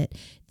address it.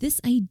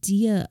 This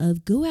idea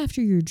of go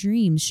after your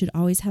dreams should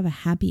always have a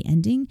happy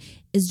ending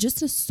is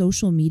just a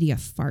social media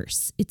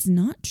farce. It's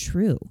not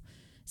true.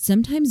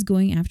 Sometimes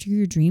going after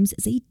your dreams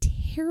is a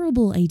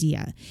terrible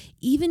idea.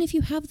 Even if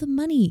you have the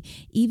money,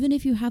 even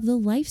if you have the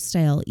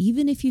lifestyle,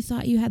 even if you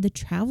thought you had the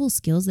travel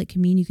skills that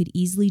can mean you could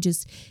easily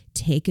just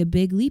take a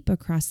big leap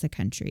across the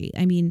country.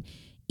 I mean,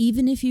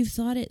 even if you've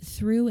thought it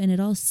through and it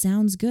all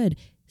sounds good,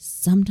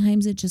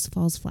 sometimes it just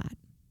falls flat.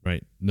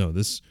 Right. No,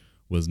 this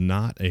was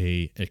not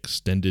a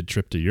extended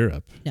trip to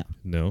Europe.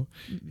 No.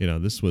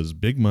 Mm-hmm. This was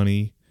big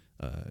money,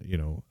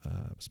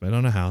 spent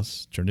on a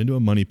house, turned into a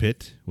money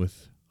pit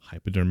with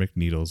hypodermic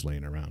needles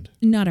laying around.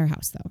 Not our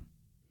house, though.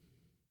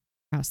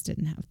 Our house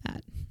didn't have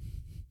that.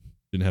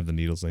 Didn't have the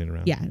needles laying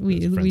around? Yeah, we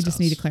just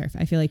need to clarify.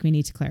 I feel like we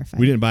need to clarify.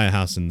 We didn't buy a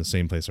house in the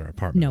same place our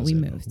apartment No, was we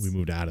in. moved. We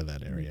moved out of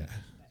that area,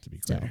 to be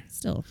clear. It's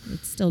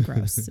still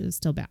gross. It was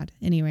still bad.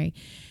 Anyway,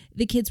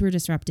 the kids were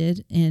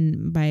disrupted,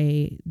 and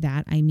by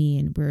that I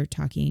mean we're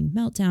talking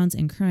meltdowns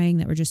and crying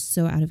that were just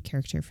so out of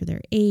character for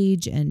their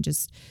age and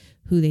just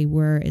who they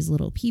were as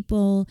little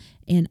people.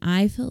 And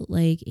I felt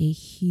like a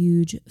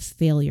huge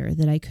failure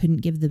that I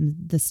couldn't give them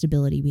the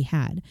stability we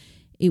had.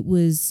 It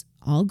was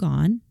all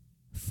gone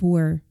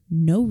for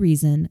no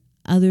reason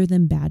other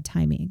than bad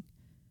timing.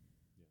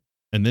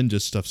 And then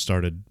just stuff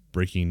started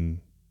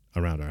breaking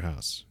around our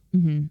house.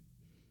 Mm-hmm.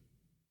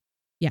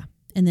 Yeah.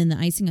 And then the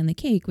icing on the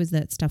cake was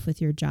that stuff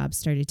with your job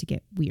started to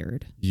get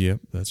weird.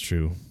 Yep, that's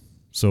true.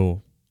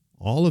 So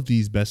all of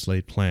these best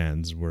laid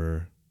plans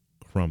were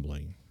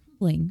crumbling.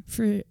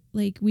 For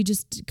we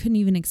just couldn't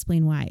even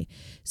explain why.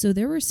 So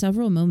there were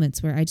several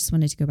moments where I just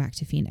wanted to go back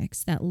to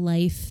Phoenix. That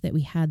life that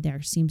we had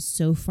there seemed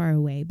so far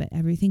away, but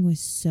everything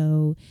was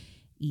so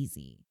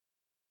easy.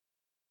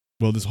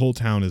 Well, this whole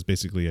town is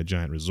basically a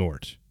giant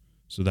resort,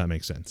 so that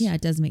makes sense. Yeah,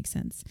 it does make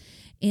sense.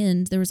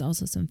 And there was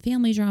also some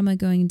family drama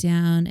going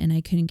down, and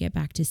I couldn't get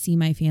back to see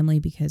my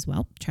family because,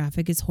 well,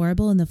 traffic is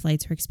horrible and the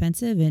flights were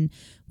expensive, and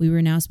we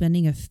were now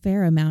spending a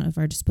fair amount of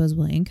our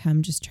disposable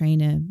income just trying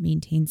to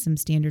maintain some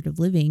standard of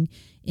living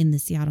in the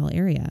Seattle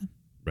area.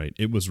 Right.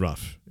 It was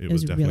rough. It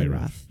was really definitely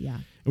rough. Yeah.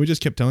 And we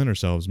just kept telling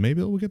ourselves,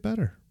 maybe it will get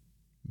better.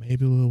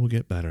 Maybe it will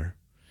get better.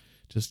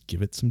 Just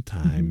give it some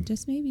time. Mm-hmm.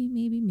 Just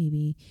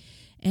maybe.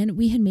 And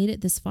we had made it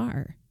this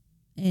far.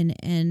 And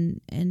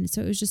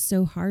so it was just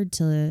so hard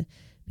to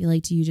be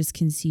like, do you just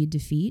concede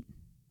defeat?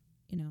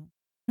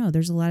 No,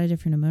 there's a lot of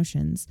different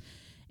emotions.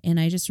 And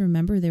I just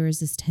remember there was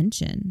this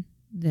tension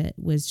that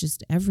was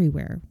just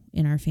everywhere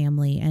in our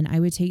family. And I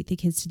would take the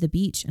kids to the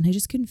beach and I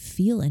just couldn't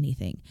feel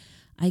anything.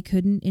 I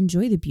couldn't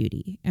enjoy the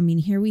beauty. I mean,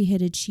 here we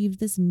had achieved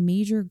this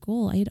major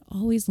goal. I had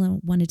always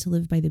wanted to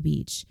live by the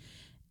beach.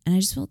 And I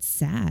just felt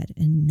sad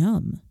and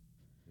numb.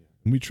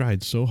 We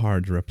tried so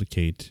hard to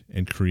replicate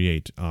and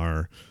create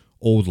our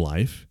old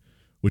life,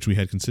 which we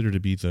had considered to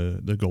be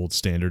the gold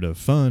standard of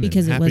fun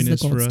because and happiness for us.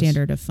 Because it was the gold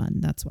standard of fun.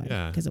 That's why.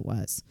 Yeah. Because it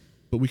was.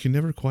 But we could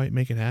never quite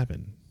make it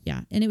happen.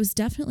 Yeah. And it was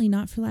definitely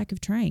not for lack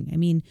of trying. I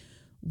mean,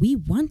 we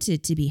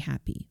wanted to be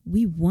happy.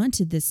 We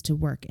wanted this to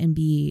work and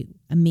be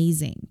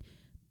amazing.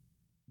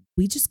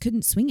 We just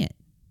couldn't swing it.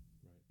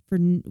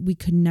 We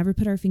could never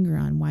put our finger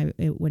on why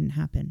it wouldn't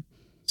happen.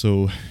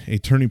 So a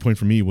turning point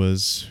for me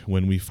was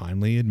when we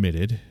finally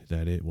admitted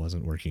that it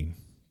wasn't working.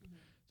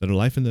 That our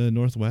life in the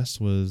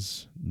Northwest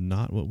was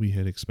not what we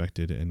had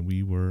expected, and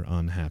we were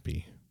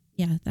unhappy.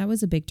 Yeah, that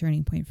was a big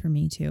turning point for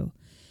me too.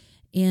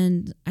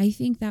 And I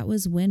think that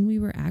was when we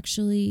were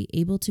actually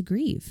able to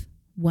grieve.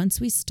 Once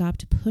we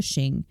stopped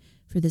pushing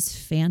for this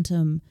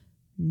phantom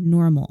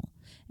normal,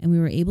 and we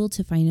were able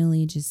to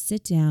finally just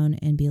sit down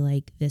and be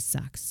like, this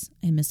sucks.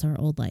 I miss our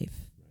old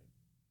life.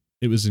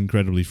 It was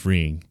incredibly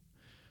freeing.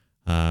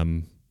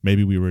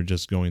 Maybe we were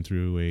just going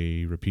through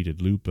a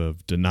repeated loop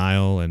of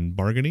denial and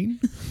bargaining.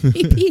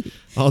 Maybe.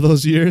 All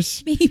those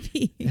years.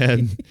 Maybe.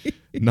 And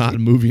not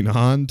moving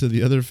on to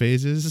the other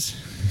phases.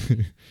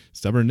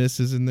 Stubbornness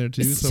is in there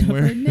too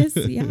somewhere. Stubbornness,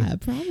 yeah,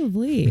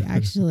 probably.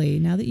 Actually,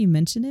 now that you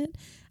mention it,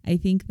 I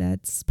think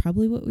that's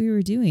probably what we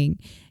were doing.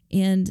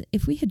 And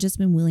if we had just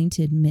been willing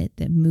to admit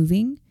that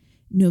moving,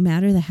 no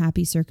matter the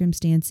happy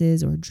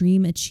circumstances or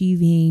dream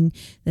achieving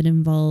that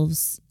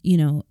involves,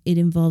 it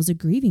involves a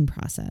grieving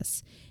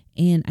process.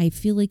 And I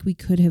feel like we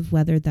could have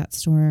weathered that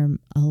storm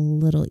a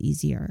little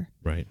easier.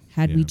 Right.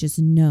 Had we just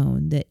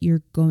known that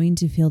you're going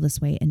to feel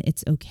this way and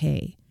it's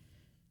okay.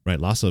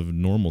 Right. Loss of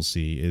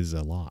normalcy is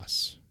a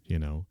loss,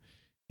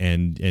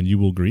 and you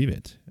will grieve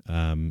it.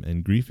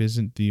 And grief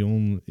isn't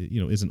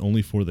isn't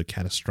only for the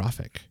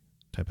catastrophic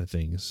type of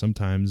things.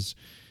 Sometimes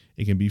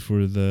it can be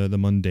for the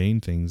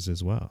mundane things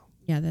as well.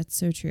 Yeah, that's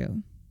so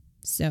true.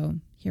 So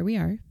here we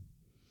are.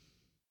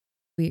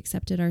 We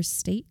accepted our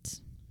state.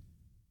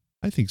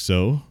 I think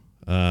so.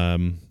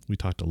 We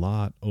talked a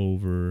lot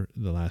over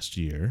the last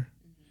year.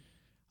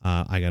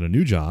 I got a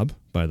new job,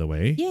 by the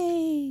way.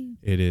 Yay!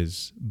 It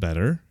is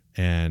better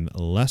and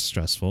less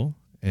stressful.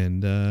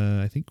 And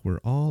I think we're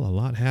all a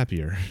lot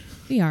happier.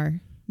 We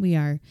are.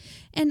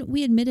 And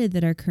we admitted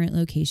that our current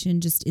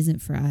location just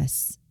isn't for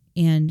us.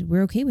 And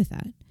we're okay with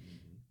that.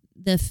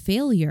 The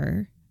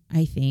failure,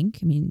 I think,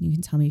 I mean, you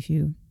can tell me if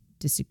you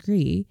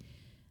disagree,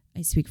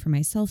 I speak for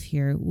myself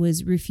here,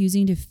 was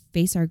refusing to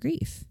face our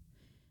grief.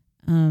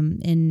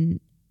 And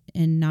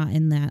not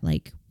in that,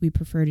 like, we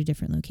preferred a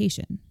different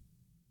location.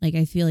 Like,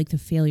 I feel like the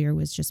failure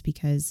was just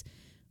because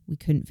we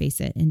couldn't face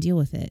it and deal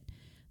with it.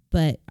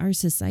 But our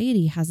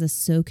society has us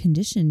so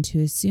conditioned to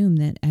assume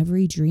that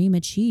every dream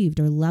achieved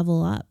or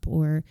level up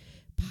or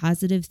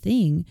positive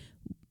thing,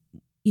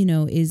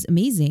 is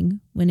amazing,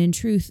 when in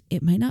truth,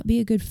 it might not be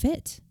a good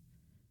fit.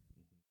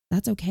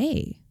 That's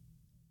okay.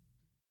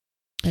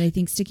 But I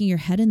think sticking your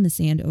head in the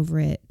sand over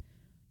it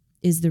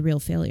is the real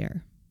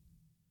failure.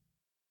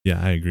 Yeah,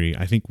 I agree.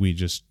 I think we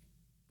just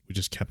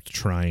kept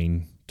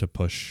trying to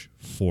push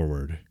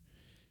forward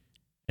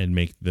and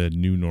make the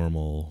new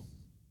normal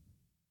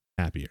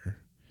happier.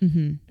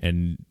 Mm-hmm.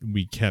 And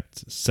we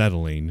kept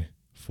settling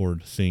for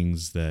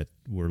things that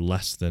were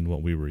less than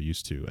what we were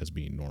used to as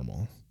being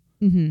normal.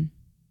 Mm-hmm.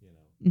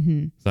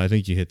 Mm-hmm. So I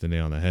think you hit the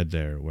nail on the head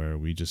there, where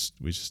we just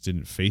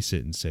didn't face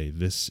it and say,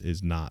 this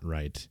is not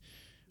right.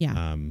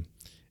 Yeah.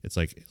 It's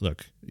like,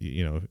 look,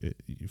 you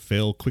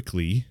fail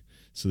quickly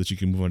so that you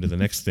can move on to the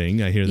next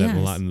thing. I hear that a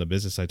lot in the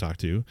business I talk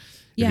to.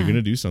 If you're going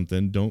to do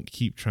something, don't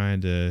keep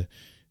trying to,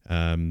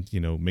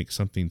 make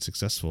something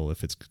successful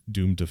if it's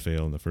doomed to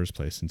fail in the first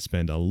place, and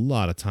spend a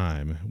lot of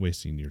time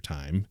wasting your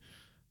time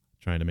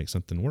trying to make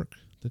something work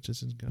that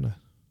just isn't gonna.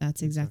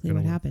 That's exactly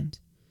what happened.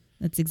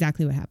 That's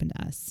exactly what happened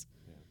to us.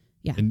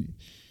 Yeah. And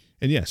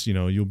yes,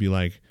 you'll be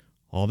like,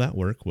 all that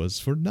work was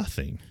for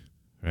nothing,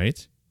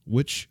 right?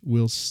 Which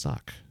will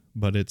suck,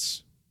 but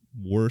it's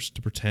worse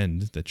to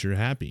pretend that you're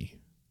happy.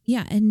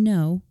 Yeah. And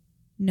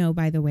no,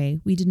 by the way,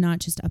 we did not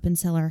just up and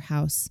sell our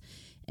house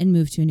and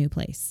move to a new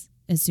place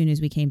as soon as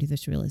we came to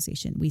this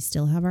realization. We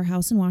still have our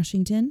house in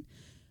Washington.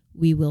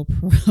 We will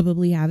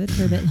probably have it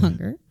for a bit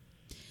longer.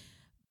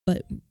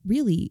 But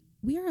really,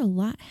 we are a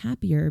lot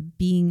happier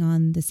being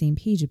on the same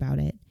page about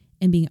it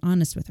and being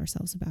honest with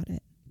ourselves about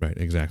it. Right,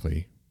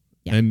 exactly.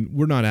 Yeah. And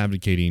we're not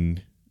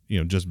advocating,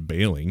 just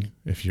bailing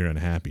if you're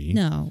unhappy.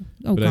 No.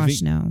 Oh, but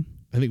gosh, no.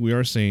 I think we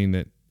are saying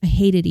that. I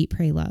hated Eat,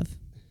 Pray, Love.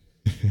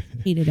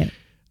 Hated it.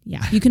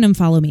 Yeah. You can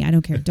unfollow me. I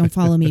don't care. Don't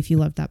follow me if you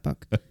love that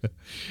book.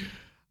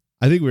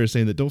 I think we were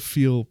saying that don't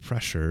feel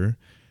pressure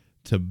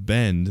to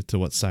bend to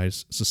what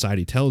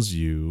society tells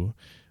you,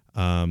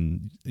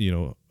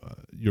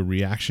 your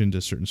reaction to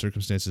certain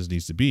circumstances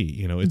needs to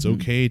be. It's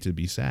okay to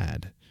be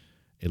sad.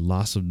 A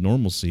loss of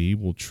normalcy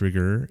will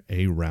trigger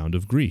a round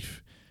of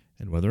grief.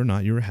 And whether or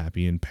not you're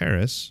happy in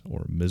Paris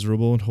or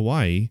miserable in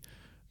Hawaii,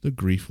 the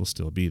grief will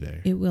still be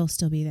there. It will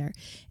still be there.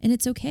 And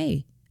it's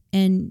okay.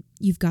 And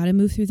you've got to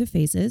move through the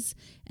phases.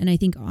 And I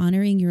think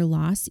honoring your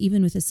loss,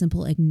 even with a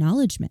simple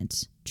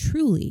acknowledgement,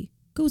 truly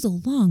goes a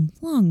long,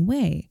 long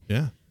way.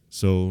 Yeah.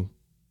 So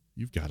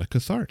you've got a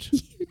Cathart.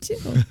 You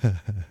do.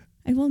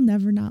 I will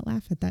never not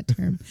laugh at that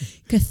term.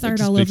 Cathart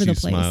all over the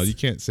place. Smile. You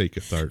can't say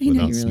Cathart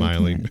without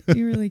smiling.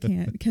 You really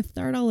can't.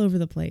 Cathart all over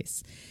the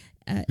place.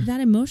 That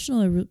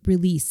emotional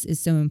release is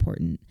so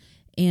important.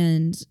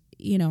 And,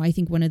 I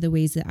think one of the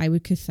ways that I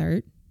would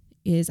Cathart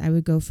is I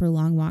would go for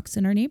long walks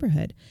in our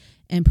neighborhood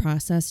and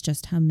process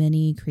just how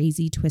many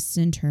crazy twists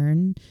and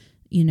turns,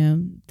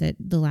 that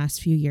the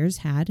last few years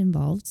had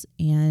involved.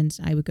 And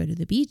I would go to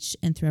the beach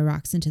and throw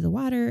rocks into the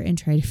water and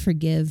try to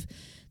forgive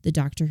the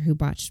doctor who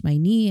botched my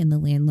knee and the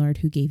landlord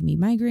who gave me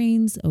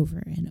migraines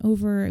over and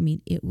over. I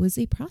mean, it was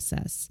a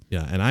process.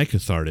 Yeah, and I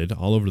catharted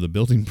all over the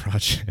building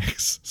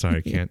projects. Sorry,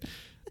 I can't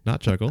not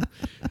chuckle.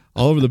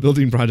 All over the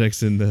building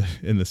projects in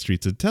the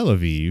streets of Tel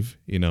Aviv,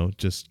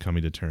 just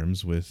coming to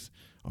terms with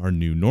our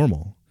new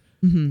normal,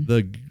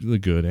 the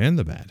good and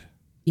the bad.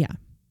 Yeah.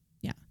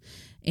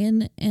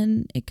 And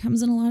it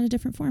comes in a lot of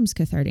different forms,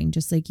 catharting,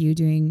 just like you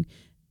doing,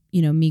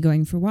 me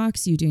going for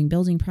walks, you doing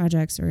building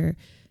projects, or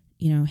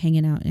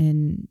hanging out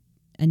in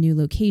a new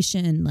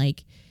location.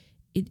 Like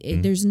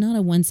there's not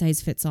a one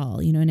size fits all,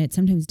 and it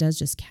sometimes does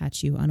just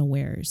catch you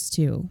unawares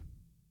too.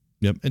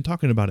 Yep. And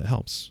talking about it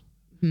helps.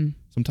 Mm-hmm.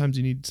 Sometimes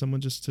you need someone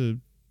just to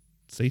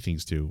say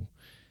things to,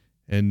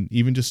 and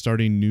even just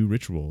starting new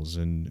rituals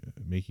and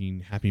making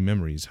happy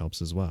memories helps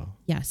as well.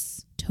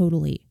 Yes,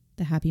 totally.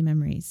 The happy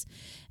memories.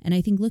 And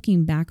I think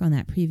looking back on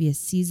that previous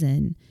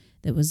season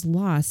that was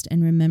lost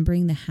and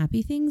remembering the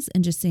happy things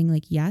and just saying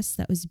like, yes,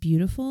 that was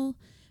beautiful,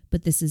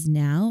 but this is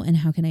now, and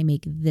how can I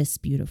make this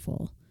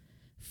beautiful?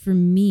 For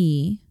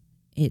me,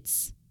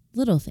 it's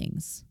little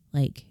things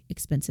like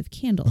expensive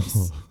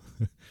candles.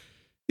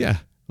 Yeah,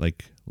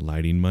 like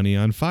lighting money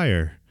on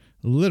fire.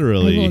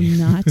 Literally. I will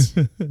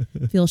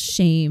not feel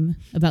shame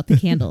about the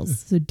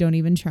candles, so don't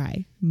even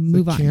try.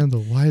 Move on.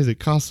 Candle. Why does it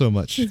cost so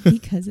much?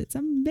 Because it's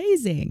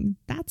amazing.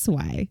 That's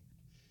why.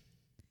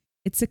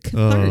 It's a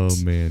Cathart.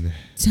 Oh, man.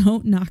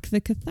 Don't knock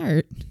the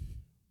Cathart.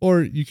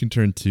 Or you can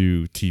turn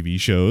to TV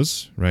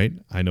shows, right?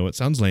 I know it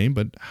sounds lame,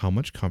 but how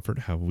much comfort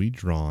have we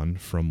drawn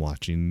from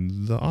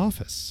watching The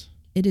Office?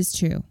 It is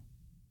true.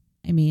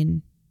 I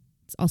mean,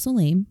 it's also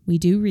lame. We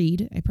do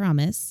read, I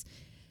promise.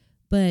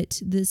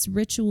 But this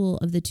ritual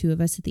of the two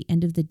of us at the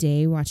end of the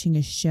day watching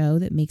a show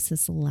that makes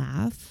us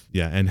laugh.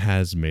 Yeah, and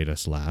has made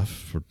us laugh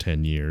for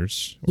 10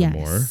 years or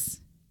more.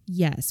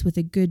 Yes, with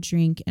a good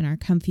drink in our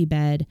comfy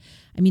bed.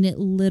 I mean, it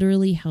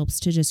literally helps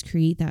to just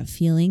create that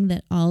feeling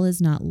that all is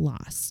not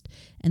lost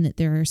and that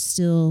there are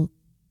still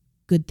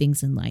good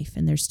things in life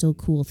and there's still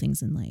cool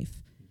things in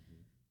life.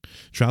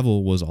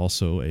 Travel was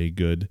also a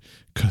good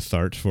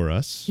cathart for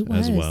us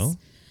as well.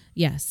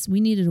 Yes, we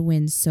needed a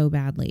win so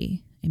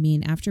badly. I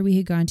mean, after we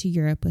had gone to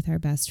Europe with our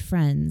best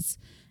friends,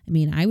 I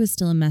mean, I was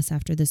still a mess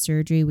after the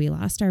surgery. We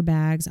lost our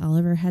bags.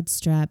 Oliver had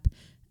strep.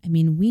 I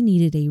mean, we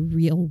needed a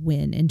real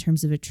win in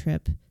terms of a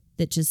trip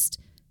that just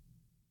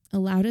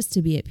allowed us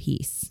to be at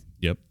peace.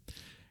 Yep.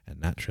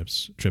 And that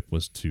trip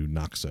was to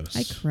Naxos.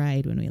 I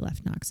cried when we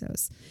left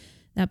Naxos.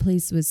 That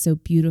place was so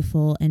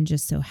beautiful and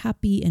just so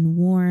happy and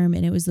warm.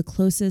 And it was the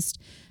closest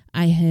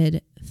I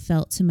had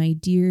felt to my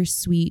dear,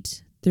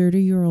 sweet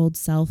 30-year-old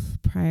self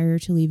prior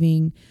to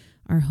leaving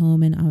our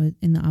home in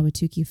the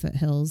Awatuki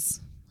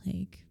foothills.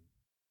 Like,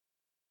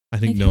 I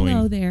think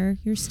hello there.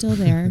 You're still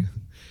there.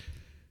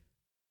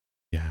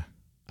 Yeah.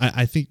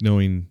 I think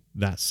knowing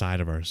that side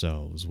of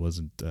ourselves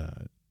wasn't,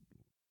 that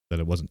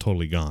it wasn't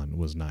totally gone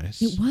was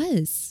nice. It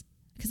was,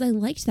 because I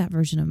liked that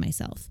version of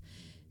myself.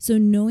 So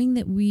knowing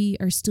that we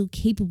are still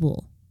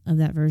capable of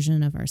that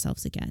version of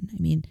ourselves again,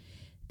 I mean,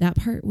 that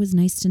part was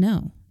nice to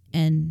know.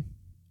 And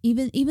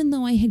even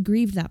though I had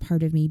grieved that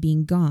part of me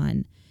being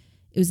gone,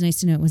 it was nice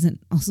to know it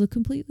wasn't also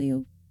completely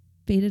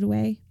faded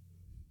away.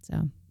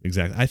 So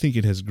exactly. I think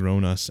it has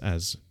grown us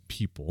as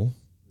people.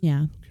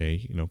 Yeah.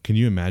 Okay. Can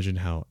you imagine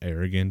how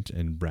arrogant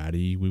and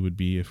bratty we would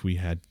be if we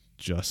had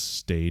just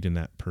stayed in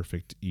that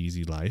perfect,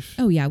 easy life?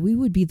 Oh, yeah. We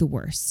would be the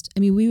worst.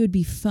 I mean, we would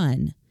be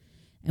fun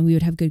and we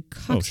would have good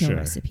cocktail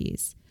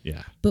recipes.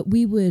 Yeah. But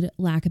we would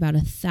lack about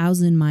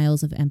 1,000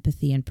 miles of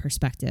empathy and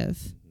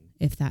perspective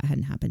if that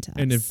hadn't happened to us.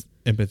 And if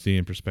empathy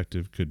and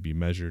perspective could be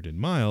measured in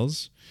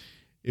miles,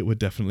 it would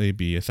definitely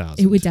be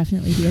 1,000. It would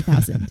definitely be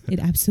 1,000. It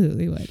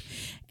absolutely would.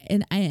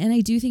 And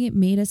I do think it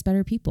made us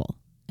better people.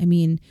 I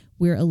mean,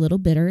 we're a little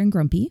bitter and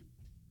grumpy.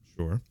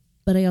 Sure.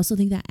 But I also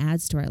think that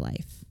adds to our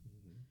life.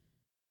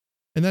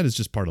 And that is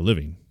just part of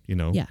living,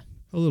 Yeah.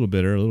 A little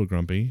bitter, a little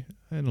grumpy,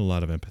 and a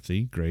lot of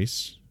empathy,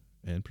 grace,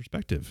 and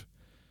perspective.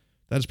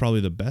 That is probably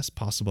the best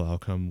possible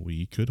outcome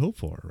we could hope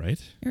for, right?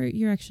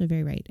 You're actually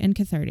very right. And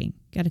catharting.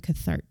 Got a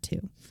cathart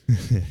too.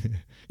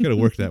 Got to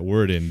work that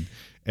word in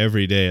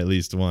every day at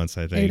least once,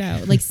 I think. I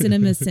know. Like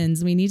cinema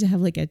sins. We need to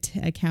have like a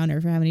counter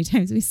for how many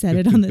times we said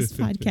it on this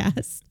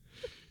podcast.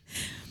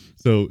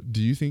 So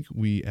do you think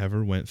we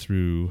ever went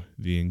through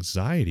the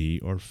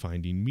anxiety or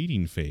finding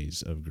meaning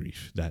phase of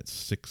grief, that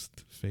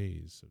sixth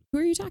phase? Who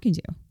are you talking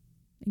to?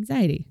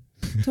 Anxiety.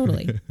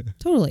 Totally.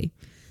 Totally.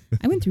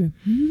 I went through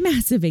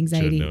massive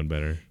anxiety. Should have known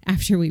better.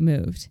 After we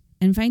moved.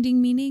 And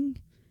finding meaning,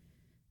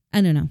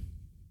 I don't know.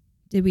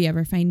 Did we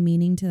ever find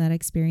meaning to that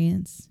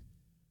experience?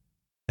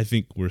 I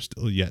think we're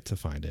still yet to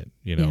find it,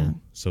 Yeah.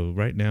 So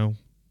right now,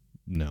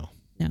 no,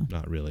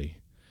 not really.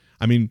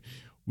 I mean,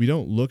 we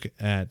don't look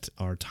at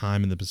our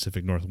time in the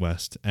Pacific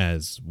Northwest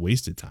as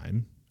wasted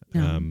time.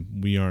 No.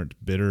 We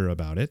aren't bitter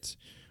about it.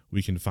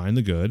 We can find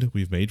the good.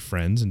 We've made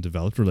friends and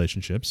developed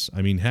relationships.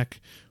 I mean,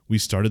 heck, we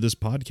started this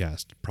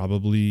podcast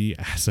probably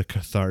as a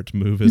cathart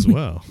move as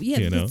well.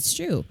 Yeah, that's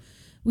true.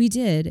 We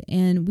did.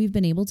 And we've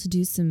been able to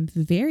do some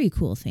very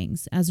cool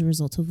things as a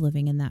result of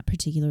living in that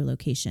particular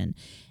location.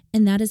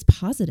 And that is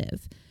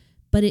positive.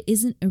 But it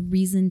isn't a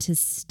reason to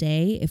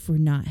stay if we're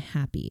not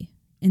happy.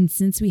 And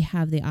since we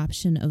have the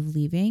option of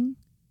leaving,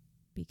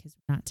 because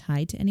we're not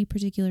tied to any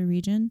particular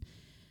region,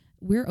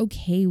 we're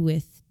okay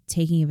with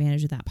taking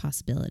advantage of that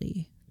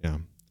possibility. Yeah.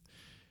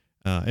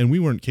 And we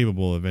weren't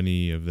capable of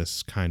any of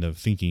this kind of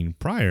thinking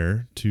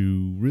prior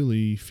to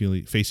really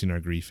facing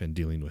our grief and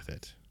dealing with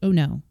it. Oh,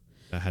 no.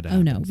 That had to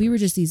happen first. We were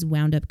just these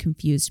wound up,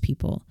 confused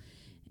people.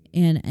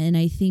 And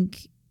I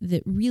think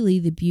that really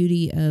the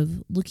beauty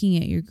of looking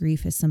at your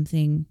grief as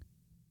something,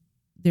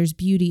 there's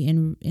beauty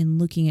in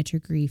looking at your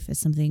grief as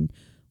something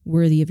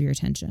worthy of your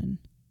attention.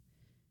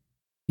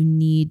 You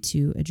need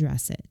to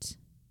address it.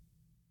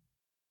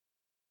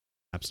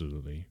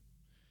 Absolutely.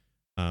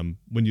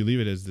 When you leave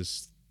it as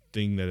this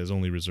thing that is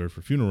only reserved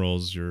for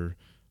funerals, your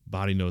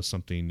body knows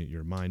something that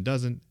your mind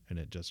doesn't, and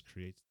it just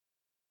creates.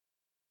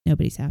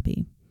 Nobody's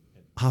happy.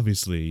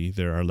 Obviously,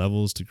 there are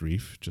levels to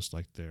grief, just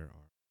like there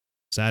are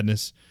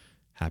sadness,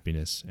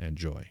 happiness, and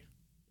joy.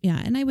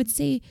 Yeah, and I would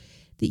say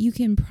that you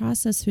can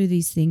process through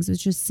these things with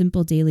just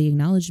simple daily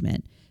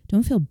acknowledgement.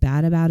 Don't feel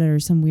bad about it or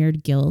some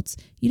weird guilt.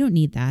 You don't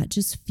need that.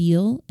 Just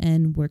feel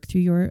and work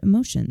through your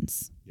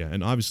emotions. Yeah,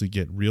 and obviously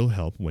get real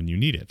help when you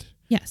need it.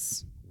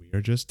 Yes. We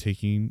are just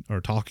talking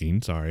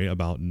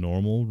about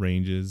normal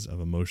ranges of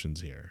emotions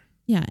here.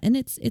 Yeah, and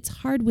it's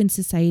hard when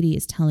society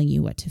is telling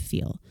you what to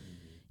feel.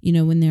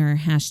 when there are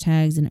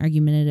hashtags and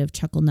argumentative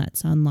chuckle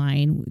nuts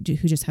online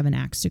who just have an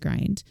axe to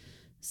grind.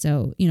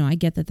 So, I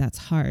get that that's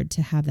hard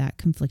to have that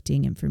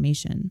conflicting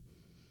information.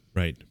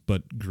 Right.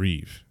 But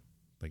grieve.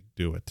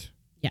 Do it.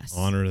 Yes.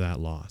 Honor that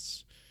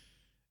loss.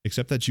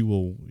 Accept that you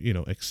will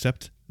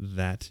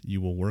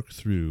work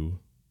through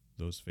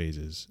those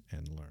phases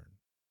and learn.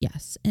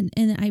 Yes. And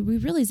we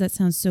realize that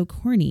sounds so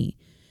corny,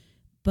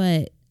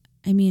 but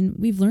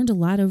we've learned a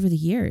lot over the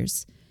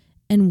years.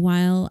 And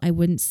while I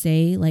wouldn't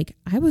say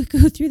I would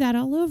go through that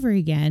all over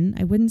again,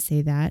 I wouldn't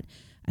say that.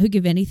 I would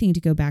give anything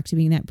to go back to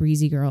being that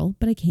breezy girl,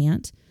 but I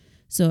can't.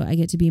 So I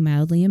get to be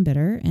mildly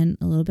embittered and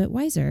a little bit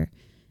wiser.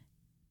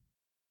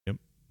 Yep.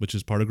 Which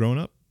is part of growing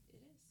up,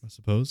 I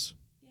suppose.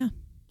 Yeah.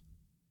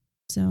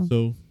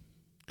 So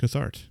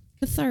Cathart.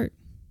 There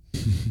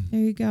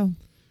you go.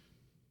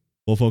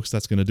 Well, folks,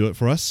 that's going to do it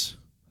for us.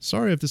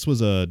 Sorry if this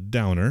was a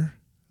downer,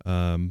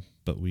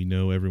 but we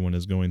know everyone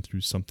is going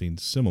through something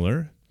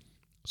similar.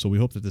 So we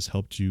hope that this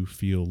helped you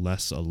feel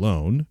less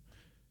alone.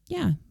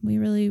 Yeah, we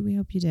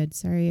hope you did.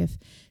 Sorry if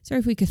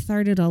we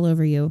catharted all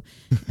over you.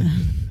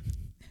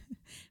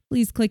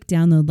 Please click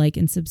download, like,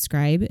 and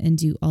subscribe, and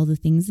do all the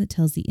things that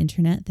tells the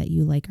internet that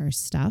you like our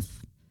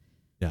stuff.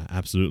 Yeah,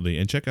 absolutely.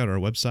 And check out our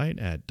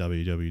website at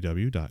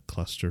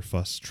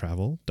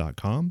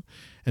www.clusterfusstravel.com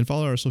and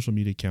follow our social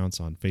media accounts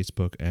on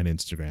Facebook and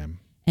Instagram.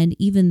 And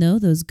even though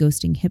those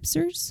ghosting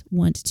hipsters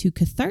want to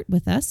cathart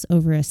with us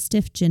over a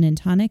stiff gin and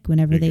tonic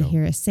whenever they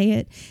hear us say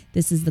it,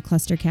 this is the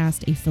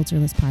Clustercast, a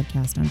filterless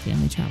podcast on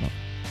family travel.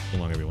 So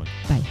long, everyone.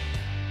 Bye.